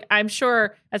 also like, I'm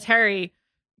sure as Harry,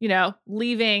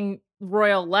 leaving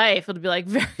royal life, it'll be like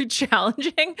very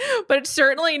challenging, but it's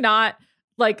certainly not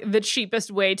like the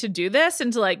cheapest way to do this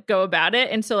and to like go about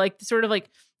it. And so like sort of like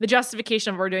the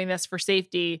justification of we're doing this for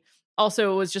safety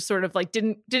also was just sort of like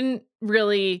didn't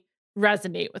really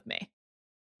resonate with me.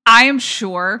 I am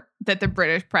sure that the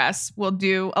British press will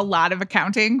do a lot of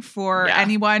accounting for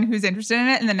anyone who's interested in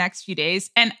it in the next few days.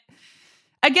 And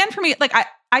again, for me, like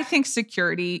I think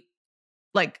security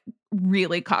like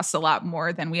really costs a lot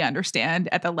more than we understand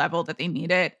at the level that they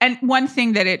need it. And one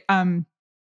thing that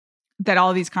that all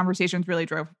of these conversations really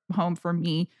drove home for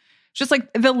me, just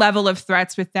like the level of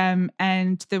threats with them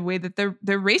and the way that the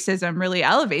racism really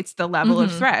elevates the level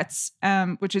of threats,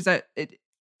 which is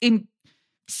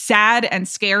sad and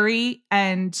scary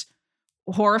and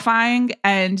horrifying,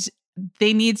 and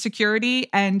they need security.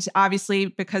 And obviously,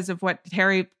 because of what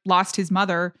Harry lost his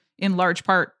mother in large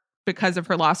part because of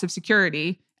her loss of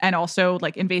security and also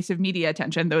like invasive media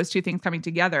attention, those two things coming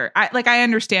together. I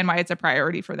understand why it's a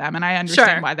priority for them. And I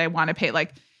understand why they want to pay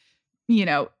like, you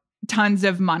know, tons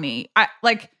of money.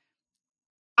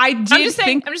 I'm just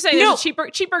saying there's a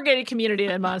cheaper gated community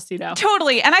than Montecito.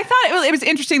 Totally. And I thought it was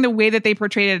interesting the way that they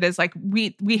portrayed it as like,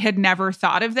 we had never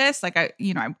thought of this. Like,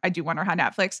 I do wonder how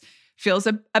Netflix feels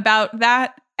about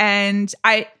that. And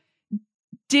I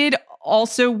did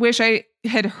also wish I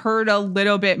had heard a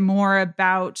little bit more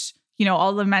about, you know,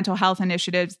 all the mental health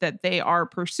initiatives that they are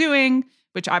pursuing,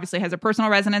 which obviously has a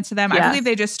personal resonance to them. Yeah. I believe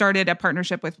they just started a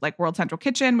partnership with like World Central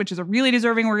Kitchen, which is a really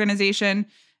deserving organization.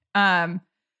 And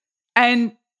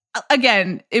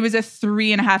again, it was a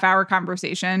 3.5 hour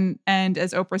conversation. And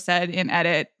as Oprah said in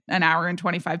edit, an hour and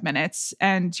 25 minutes,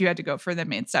 and you had to go for the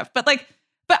main stuff. But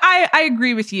I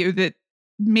agree with you that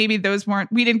maybe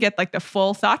we didn't get like the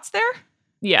full thoughts there.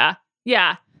 Yeah.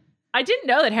 Yeah. I didn't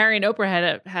know that Harry and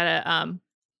Oprah had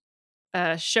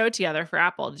a show together for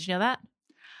Apple. Did you know that?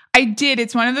 I did.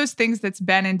 It's one of those things that's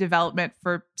been in development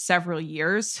for several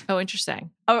years. Oh,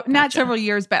 interesting. Oh, gotcha. Not several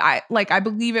years, but I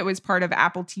believe it was part of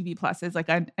Apple TV Plus's like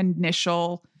an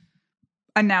initial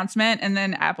announcement, and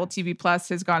then Apple TV Plus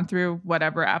has gone through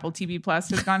whatever Apple TV Plus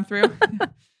has gone through.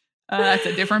 That's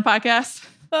a different podcast.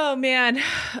 Oh man,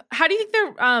 how do you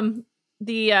think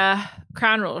the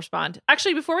Crown will respond?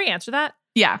 Actually, before we answer that,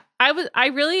 yeah, I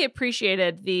really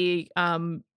appreciated the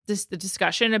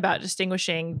discussion about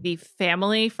distinguishing the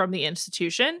family from the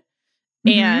institution.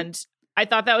 Mm-hmm. And I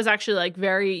thought that was actually like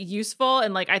very useful.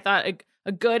 And like, I thought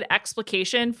a good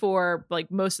explication for like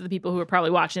most of the people who are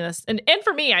probably watching this. And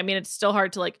for me, I mean, it's still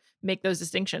hard to like make those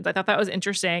distinctions. I thought that was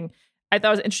interesting. I thought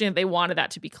it was interesting that they wanted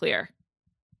that to be clear.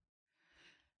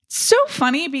 So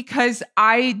funny because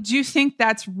I do think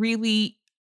that's really,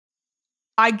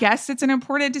 I guess it's an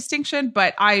important distinction,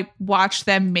 but I watched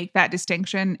them make that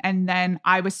distinction. And then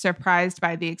I was surprised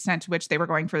by the extent to which they were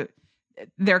going for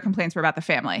their complaints were about the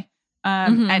family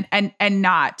and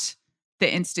not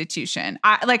the institution.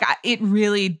 It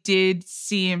really did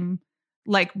seem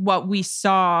like what we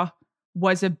saw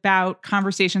was about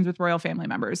conversations with royal family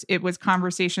members. It was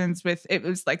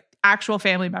like actual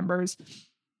family members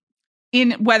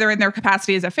whether in their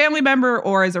capacity as a family member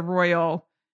or as a royal,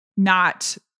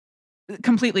 not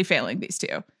completely failing these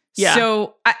two. Yeah.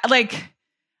 So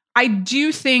I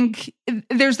do think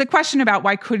there's the question about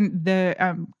why couldn't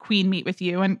the Queen meet with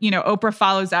you? And, you know, Oprah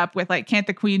follows up with like, can't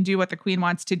the Queen do what the Queen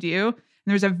wants to do? And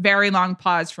there's a very long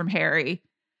pause from Harry.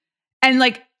 And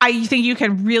like, I think you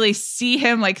can really see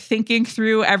him like thinking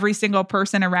through every single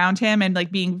person around him and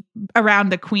like being around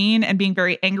the Queen and being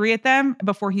very angry at them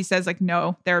before he says like,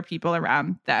 no, there are people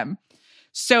around them.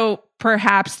 So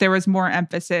perhaps there was more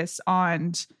emphasis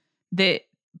on the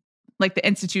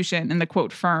institution and the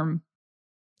quote firm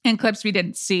in clips we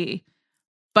didn't see.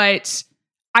 But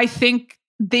I think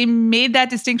they made that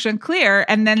distinction clear,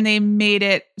 and then they made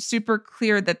it super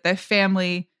clear that the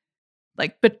family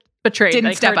betrayed,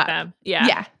 didn't step up. Them.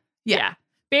 Yeah.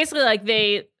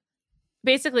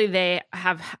 Basically, they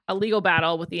have a legal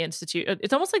battle with the institute.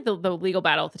 It's almost like the legal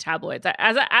battle with the tabloids.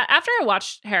 After I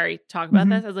watched Harry talk about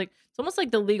this, I was like, it's almost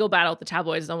like the legal battle with the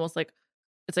tabloids is almost like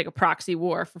it's like a proxy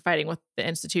war for fighting with the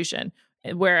institution.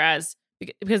 Whereas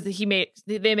because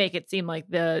they make it seem like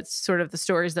the sort of the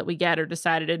stories that we get are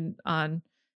decided on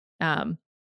hand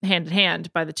in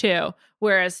hand by the two,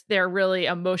 whereas they're really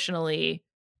emotionally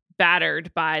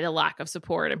battered by the lack of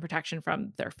support and protection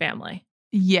from their family.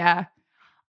 Yeah.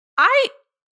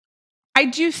 I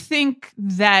do think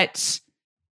that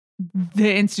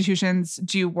the institutions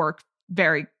do work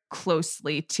very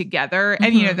closely together.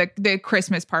 And, you know, the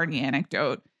Christmas party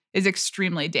anecdote is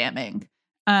extremely damning.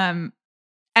 And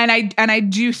I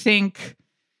do think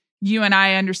you and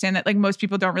I understand that like most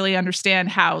people don't really understand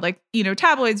how like, you know,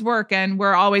 tabloids work. And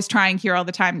we're always trying here all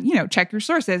the time, you know, check your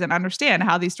sources and understand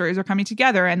how these stories are coming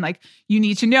together. And like, you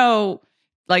need to know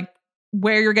like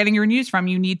where you're getting your news from.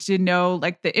 You need to know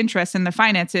like the interests and the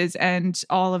finances and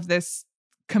all of this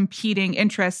competing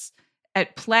interests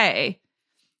at play.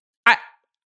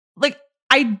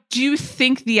 I do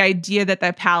think the idea that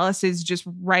the palace is just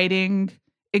writing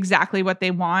exactly what they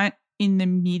want in the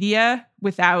media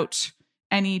without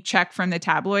any check from the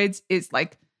tabloids is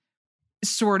like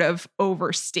sort of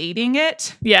overstating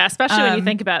it. Yeah, especially when you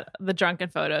think about the drunken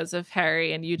photos of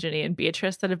Harry and Eugenie and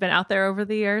Beatrice that have been out there over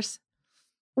the years.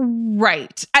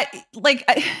 Right.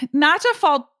 Not to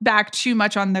fall back too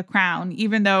much on the Crown,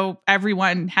 even though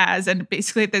everyone has, and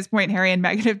basically at this point, Harry and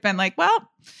Meghan have been like, well,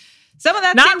 Some of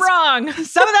that Not seems wrong.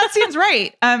 Some of that seems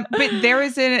right. But there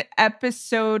is an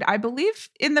episode, I believe,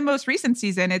 in the most recent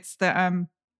season. It's the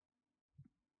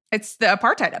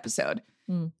apartheid episode.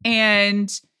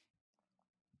 And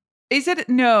is it?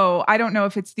 No, I don't know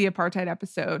if it's the apartheid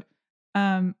episode.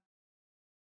 But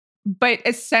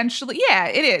essentially, yeah,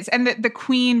 it is. And the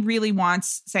Queen really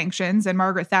wants sanctions and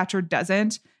Margaret Thatcher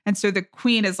doesn't. And so the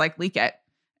Queen is like, leak it.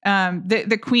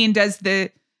 The Queen does the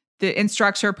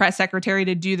instructs her press secretary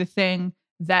to do the thing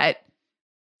that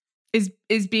is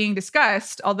being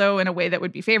discussed, although in a way that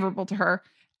would be favorable to her.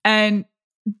 And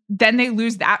then they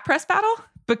lose that press battle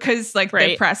because like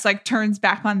the press like turns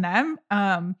back on them.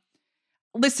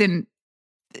 Listen,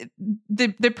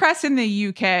 the press in the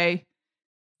UK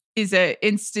is a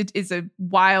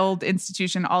wild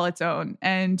institution all its own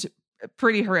and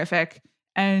pretty horrific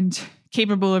and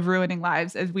capable of ruining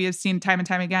lives, as we have seen time and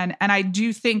time again. And I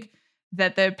do think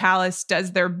that the palace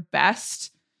does their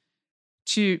best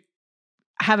to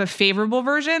have a favorable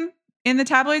version in the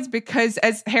tabloids because,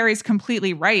 as Harry's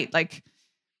completely right, like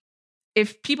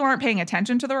if people aren't paying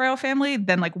attention to the royal family,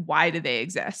 then like why do they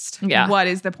exist? Yeah. What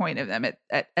is the point of them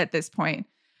at this point?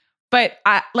 But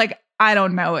I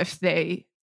don't know if they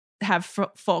have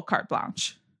full carte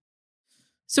blanche.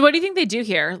 So what do you think they do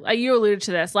here? You alluded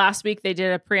to this. Last week, they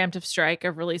did a preemptive strike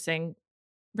of releasing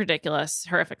ridiculous,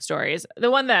 horrific stories.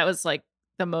 The one that was like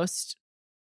the most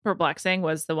perplexing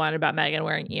was the one about Meghan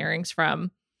wearing earrings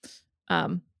from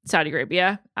Saudi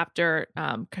Arabia after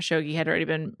Khashoggi had already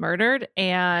been murdered.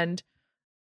 And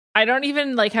I don't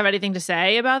even like have anything to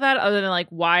say about that other than like,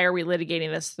 why are we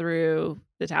litigating this through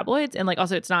the tabloids? And like,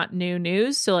 also it's not new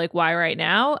news. So like, why right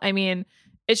now? I mean,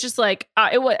 it's just like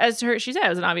it was, as she said, it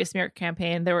was an obvious smear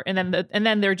campaign. And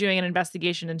then they're doing an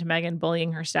investigation into Meghan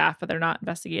bullying her staff, but they're not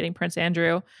investigating Prince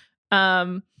Andrew.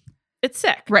 It's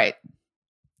sick, right?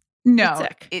 No,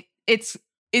 it's sick.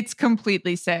 It's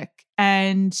completely sick,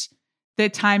 and the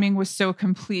timing was so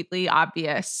completely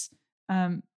obvious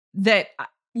that,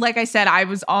 like I said, I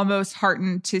was almost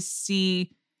heartened to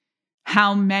see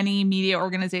how many media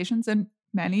organizations, and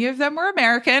many of them were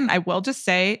American, I will just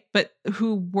say, but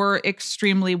who were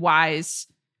extremely wise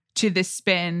to this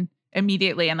spin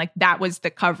immediately. And like, that was the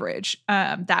coverage.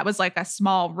 That was like a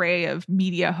small ray of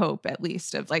media hope, at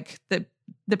least, of like the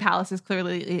palace is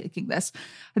clearly leaking this.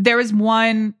 There was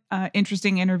one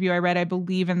interesting interview I read, I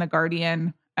believe in The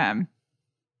Guardian,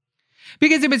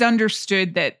 because it was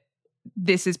understood that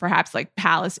this is perhaps like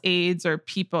palace aides or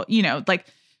people, you know, like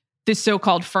the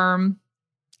so-called firm,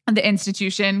 the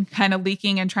institution kind of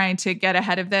leaking and trying to get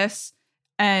ahead of this.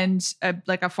 And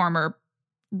like a former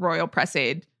royal press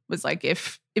aide was like,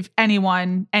 if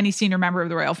anyone, any senior member of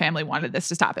the royal family wanted this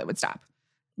to stop, it would stop.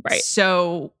 Right.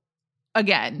 So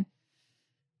again,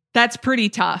 that's pretty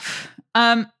tough.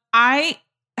 I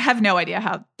have no idea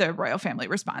how the royal family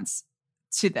responds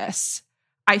to this.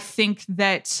 I think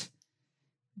that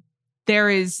there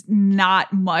is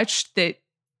not much that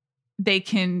they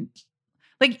can,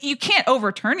 like, you can't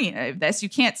overturn any of this. You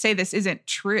can't say this isn't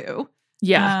true.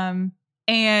 Yeah.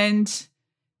 And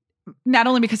not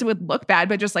only because it would look bad,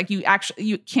 but just like you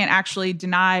can't actually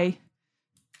deny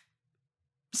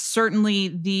certainly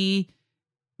the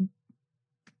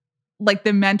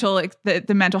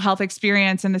mental health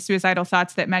experience and the suicidal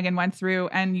thoughts that Meghan went through.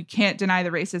 And you can't deny the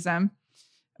racism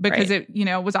because it,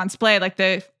 was on display. Like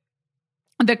the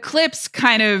clips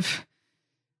kind of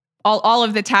all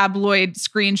of the tabloid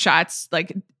screenshots,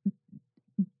 like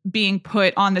being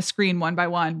put on the screen one by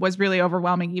one, was really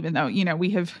overwhelming, even though,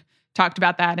 we have talked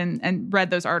about that and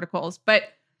read those articles. But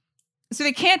so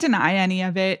they can't deny any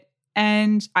of it.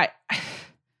 And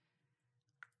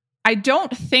I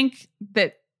don't think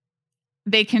that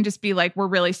they can just be like, we're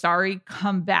really sorry,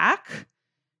 come back,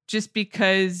 just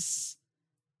because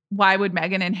why would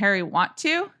Meghan and Harry want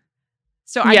to?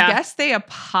 So I guess they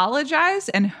apologize.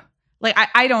 And like,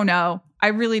 I don't know. I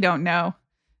really don't know.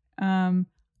 I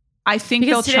think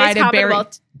because they'll try to bury.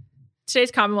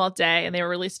 Today's Commonwealth Day, and they were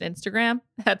released on Instagram.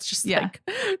 That's just like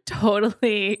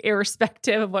totally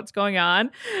irrespective of what's going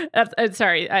on.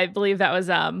 Sorry, I believe that was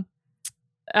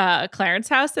Clarence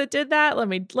House that did that. Let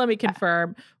me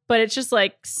confirm. But it's just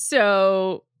like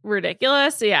so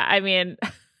ridiculous. Yeah, I mean,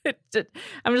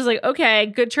 I'm just like, okay,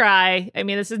 good try. I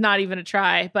mean, this is not even a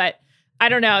try, but I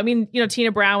don't know. I mean,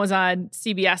 Tina Brown was on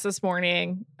CBS this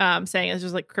morning saying it was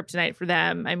just like kryptonite for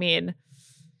them. I mean,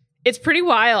 it's pretty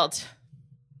wild.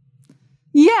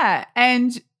 Yeah,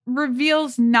 and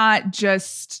reveals not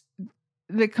just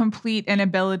the complete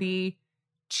inability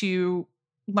to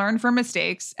learn from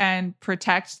mistakes and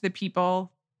protect the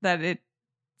people that it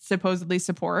supposedly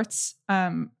supports,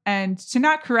 and to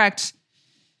not correct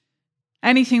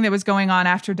anything that was going on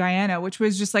after Diana, which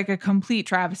was just like a complete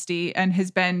travesty and has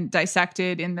been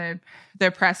dissected in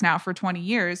the press now for 20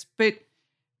 years. But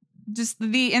just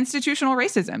the institutional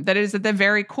racism that is at the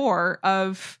very core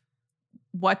of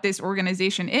what this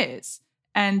organization is,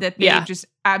 and that they just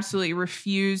absolutely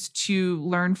refuse to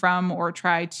learn from or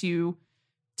try to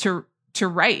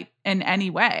write in any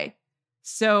way.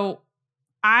 So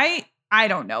I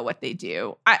don't know what they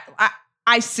do.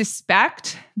 I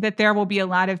suspect that there will be a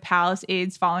lot of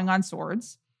Palisades falling on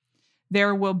swords.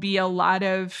 There will be a lot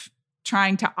of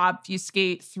trying to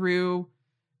obfuscate through,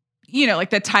 like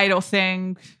the title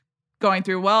thing going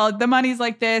through, well, the money's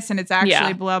like this and it's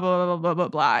actually blah, blah, blah, blah, blah,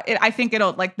 blah. I think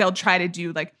they'll try to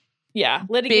do like,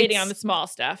 litigating on the small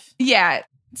stuff. Yeah.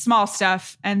 Small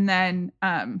stuff. And then,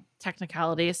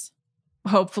 technicalities,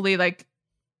 hopefully like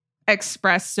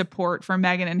express support for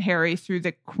Meghan and Harry through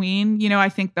the Queen. I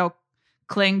think they'll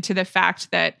cling to the fact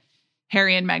that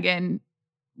Harry and Meghan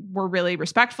were really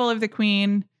respectful of the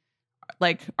Queen,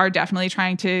 like are definitely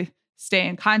trying to stay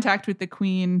in contact with the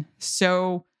Queen.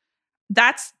 So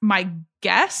that's my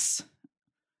guess.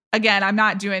 Again, I'm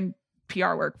not doing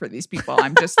PR work for these people.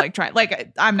 I'm just like trying,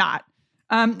 like I'm not.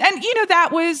 And that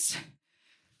was,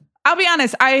 I'll be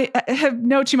honest, I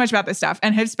know too much about this stuff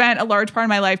and have spent a large part of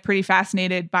my life pretty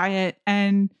fascinated by it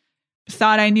and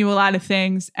thought I knew a lot of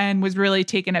things and was really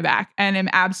taken aback and am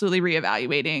absolutely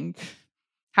reevaluating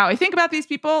how I think about these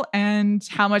people and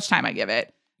how much time I give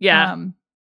it. Yeah.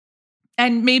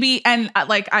 And maybe,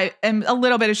 I am a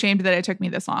little bit ashamed that it took me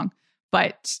this long,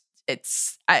 but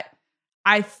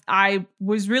I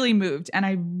was really moved and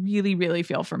I really, really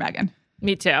feel for Meghan.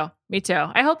 Me too.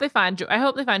 I hope they find joy. I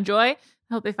hope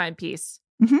they find peace.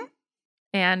 Mm-hmm.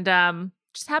 And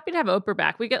just happy to have Oprah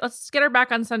back. Let's get her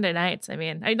back on Sunday nights. I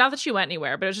mean, not that she went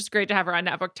anywhere, but it was just great to have her on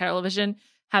network television,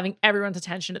 having everyone's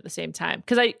attention at the same time.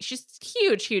 Because she's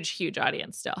huge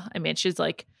audience still. I mean, she's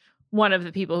like one of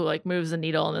the people who like moves the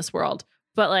needle in this world.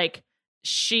 But like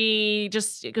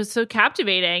it was so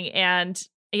captivating, and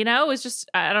it was just,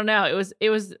 I don't know, it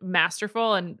was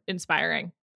masterful and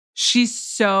inspiring. She's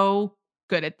so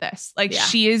good at this. Like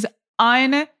she is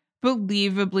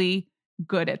unbelievably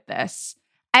good at this.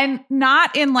 And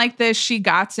not in like this, she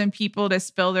got some people to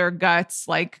spill their guts,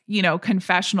 like,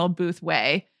 confessional booth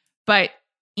way, but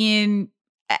in,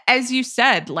 as you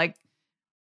said, like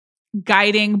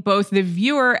guiding both the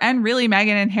viewer and really Meghan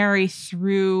and Harry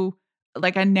through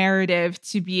like a narrative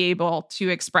to be able to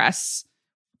express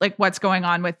like what's going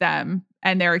on with them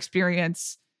and their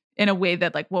experience in a way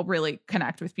that like will really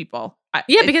connect with people.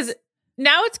 Because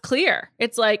now it's clear.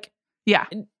 It's like,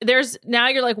 now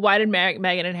you're like, why did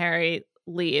Meghan and Harry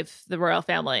leave the royal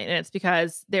family? And it's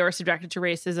because they were subjected to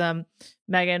racism.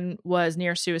 Meghan was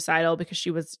near suicidal because she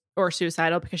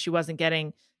wasn't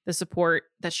getting the support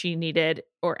that she needed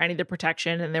or any of the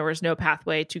protection, and there was no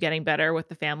pathway to getting better with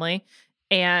the family.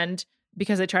 And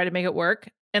because they tried to make it work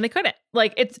and they couldn't.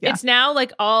 Like it's now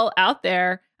like all out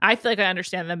there. I feel like I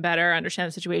understand them better, understand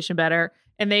the situation better.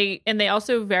 And they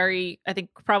also I think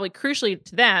probably crucially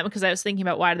to them, because I was thinking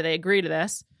about why do they agree to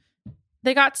this?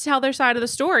 They got to tell their side of the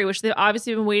story, which they've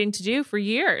obviously been waiting to do for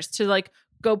years, to like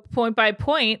go point by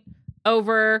point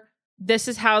over this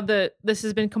is how this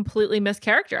has been completely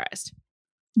mischaracterized.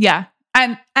 Yeah.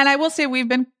 And I will say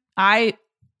I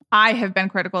have been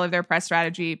critical of their press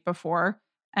strategy before,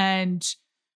 and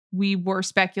we were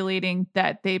speculating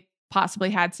that they possibly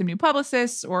had some new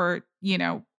publicists or,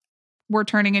 were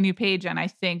turning a new page. And I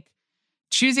think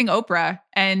choosing Oprah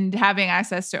and having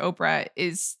access to Oprah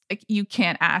is like, you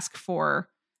can't ask for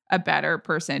a better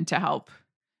person to help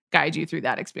guide you through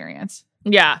that experience.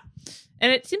 Yeah.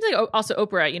 And it seems like also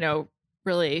Oprah,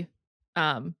 really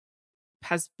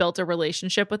has built a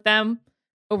relationship with them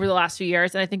over the last few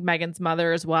years. And I think Meghan's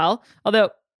mother as well. Although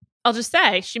I'll just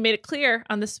say she made it clear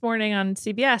on This Morning on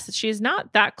CBS that she's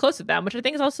not that close with them, which I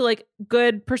think is also like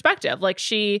good perspective. Like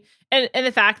and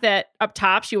the fact that up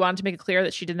top, she wanted to make it clear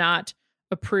that she did not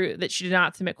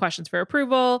submit questions for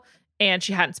approval, and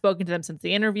she hadn't spoken to them since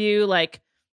the interview. Like,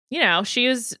 she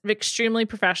is extremely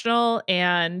professional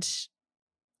and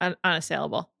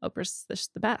unassailable. Oprah's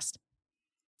the best.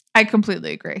 I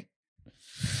completely agree.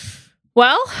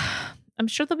 Well, I'm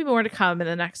sure there'll be more to come in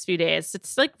the next few days.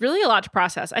 It's like really a lot to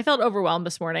process. I felt overwhelmed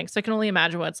this morning, so I can only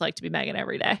imagine what it's like to be Meghan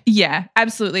every day. Yeah,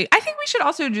 absolutely. I think we should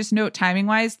also just note timing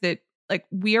wise that like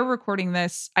we are recording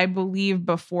this, I believe,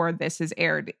 before this is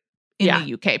aired in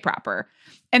the UK proper.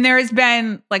 And there has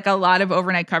been like a lot of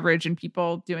overnight coverage and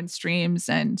people doing streams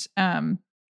and staying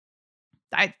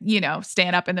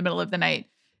up in the middle of the night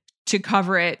to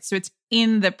cover it. So it's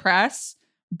in the press.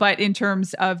 But in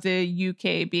terms of the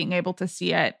UK being able to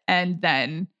see it and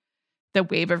then the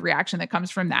wave of reaction that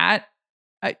comes from that,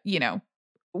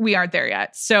 we aren't there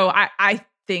yet. So I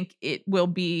think it will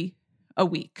be a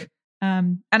week.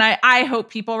 And I hope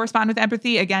people respond with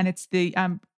empathy. Again, it's the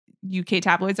UK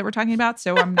tabloids that we're talking about,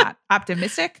 so I'm not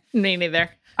optimistic. Me neither.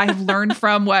 I have learned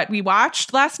from what we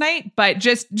watched last night, but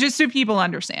just so people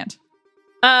understand.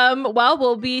 Well,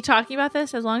 we'll be talking about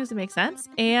this as long as it makes sense,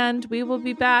 and we will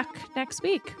be back next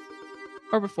week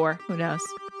or before. Who knows?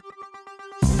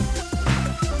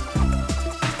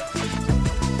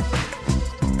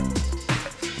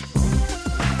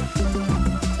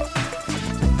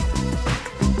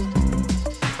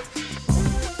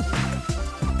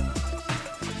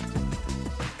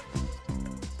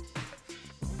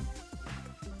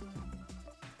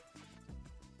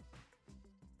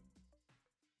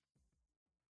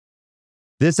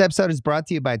 This episode is brought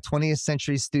to you by 20th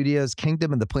Century Studios'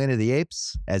 Kingdom of the Planet of the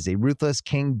Apes. As a ruthless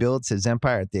king builds his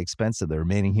empire at the expense of the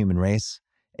remaining human race,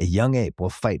 a young ape will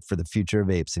fight for the future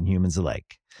of apes and humans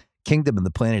alike. Kingdom of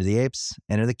the Planet of the Apes.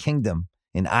 Enter the kingdom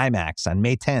in IMAX on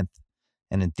May 10th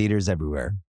and in theaters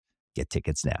everywhere. Get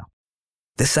tickets now.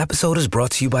 This episode is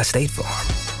brought to you by State Farm.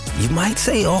 You might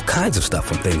say all kinds of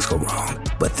stuff when things go wrong,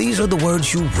 but these are the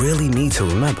words you really need to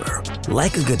remember.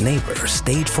 Like a good neighbor,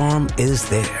 State Farm is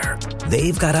there.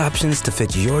 They've got options to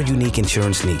fit your unique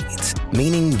insurance needs,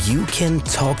 meaning you can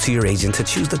talk to your agent to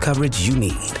choose the coverage you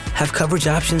need, have coverage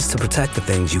options to protect the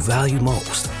things you value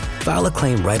most, file a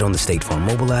claim right on the State Farm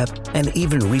mobile app, and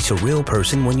even reach a real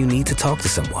person when you need to talk to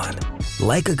someone.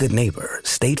 Like a good neighbor,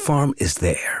 State Farm is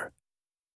there.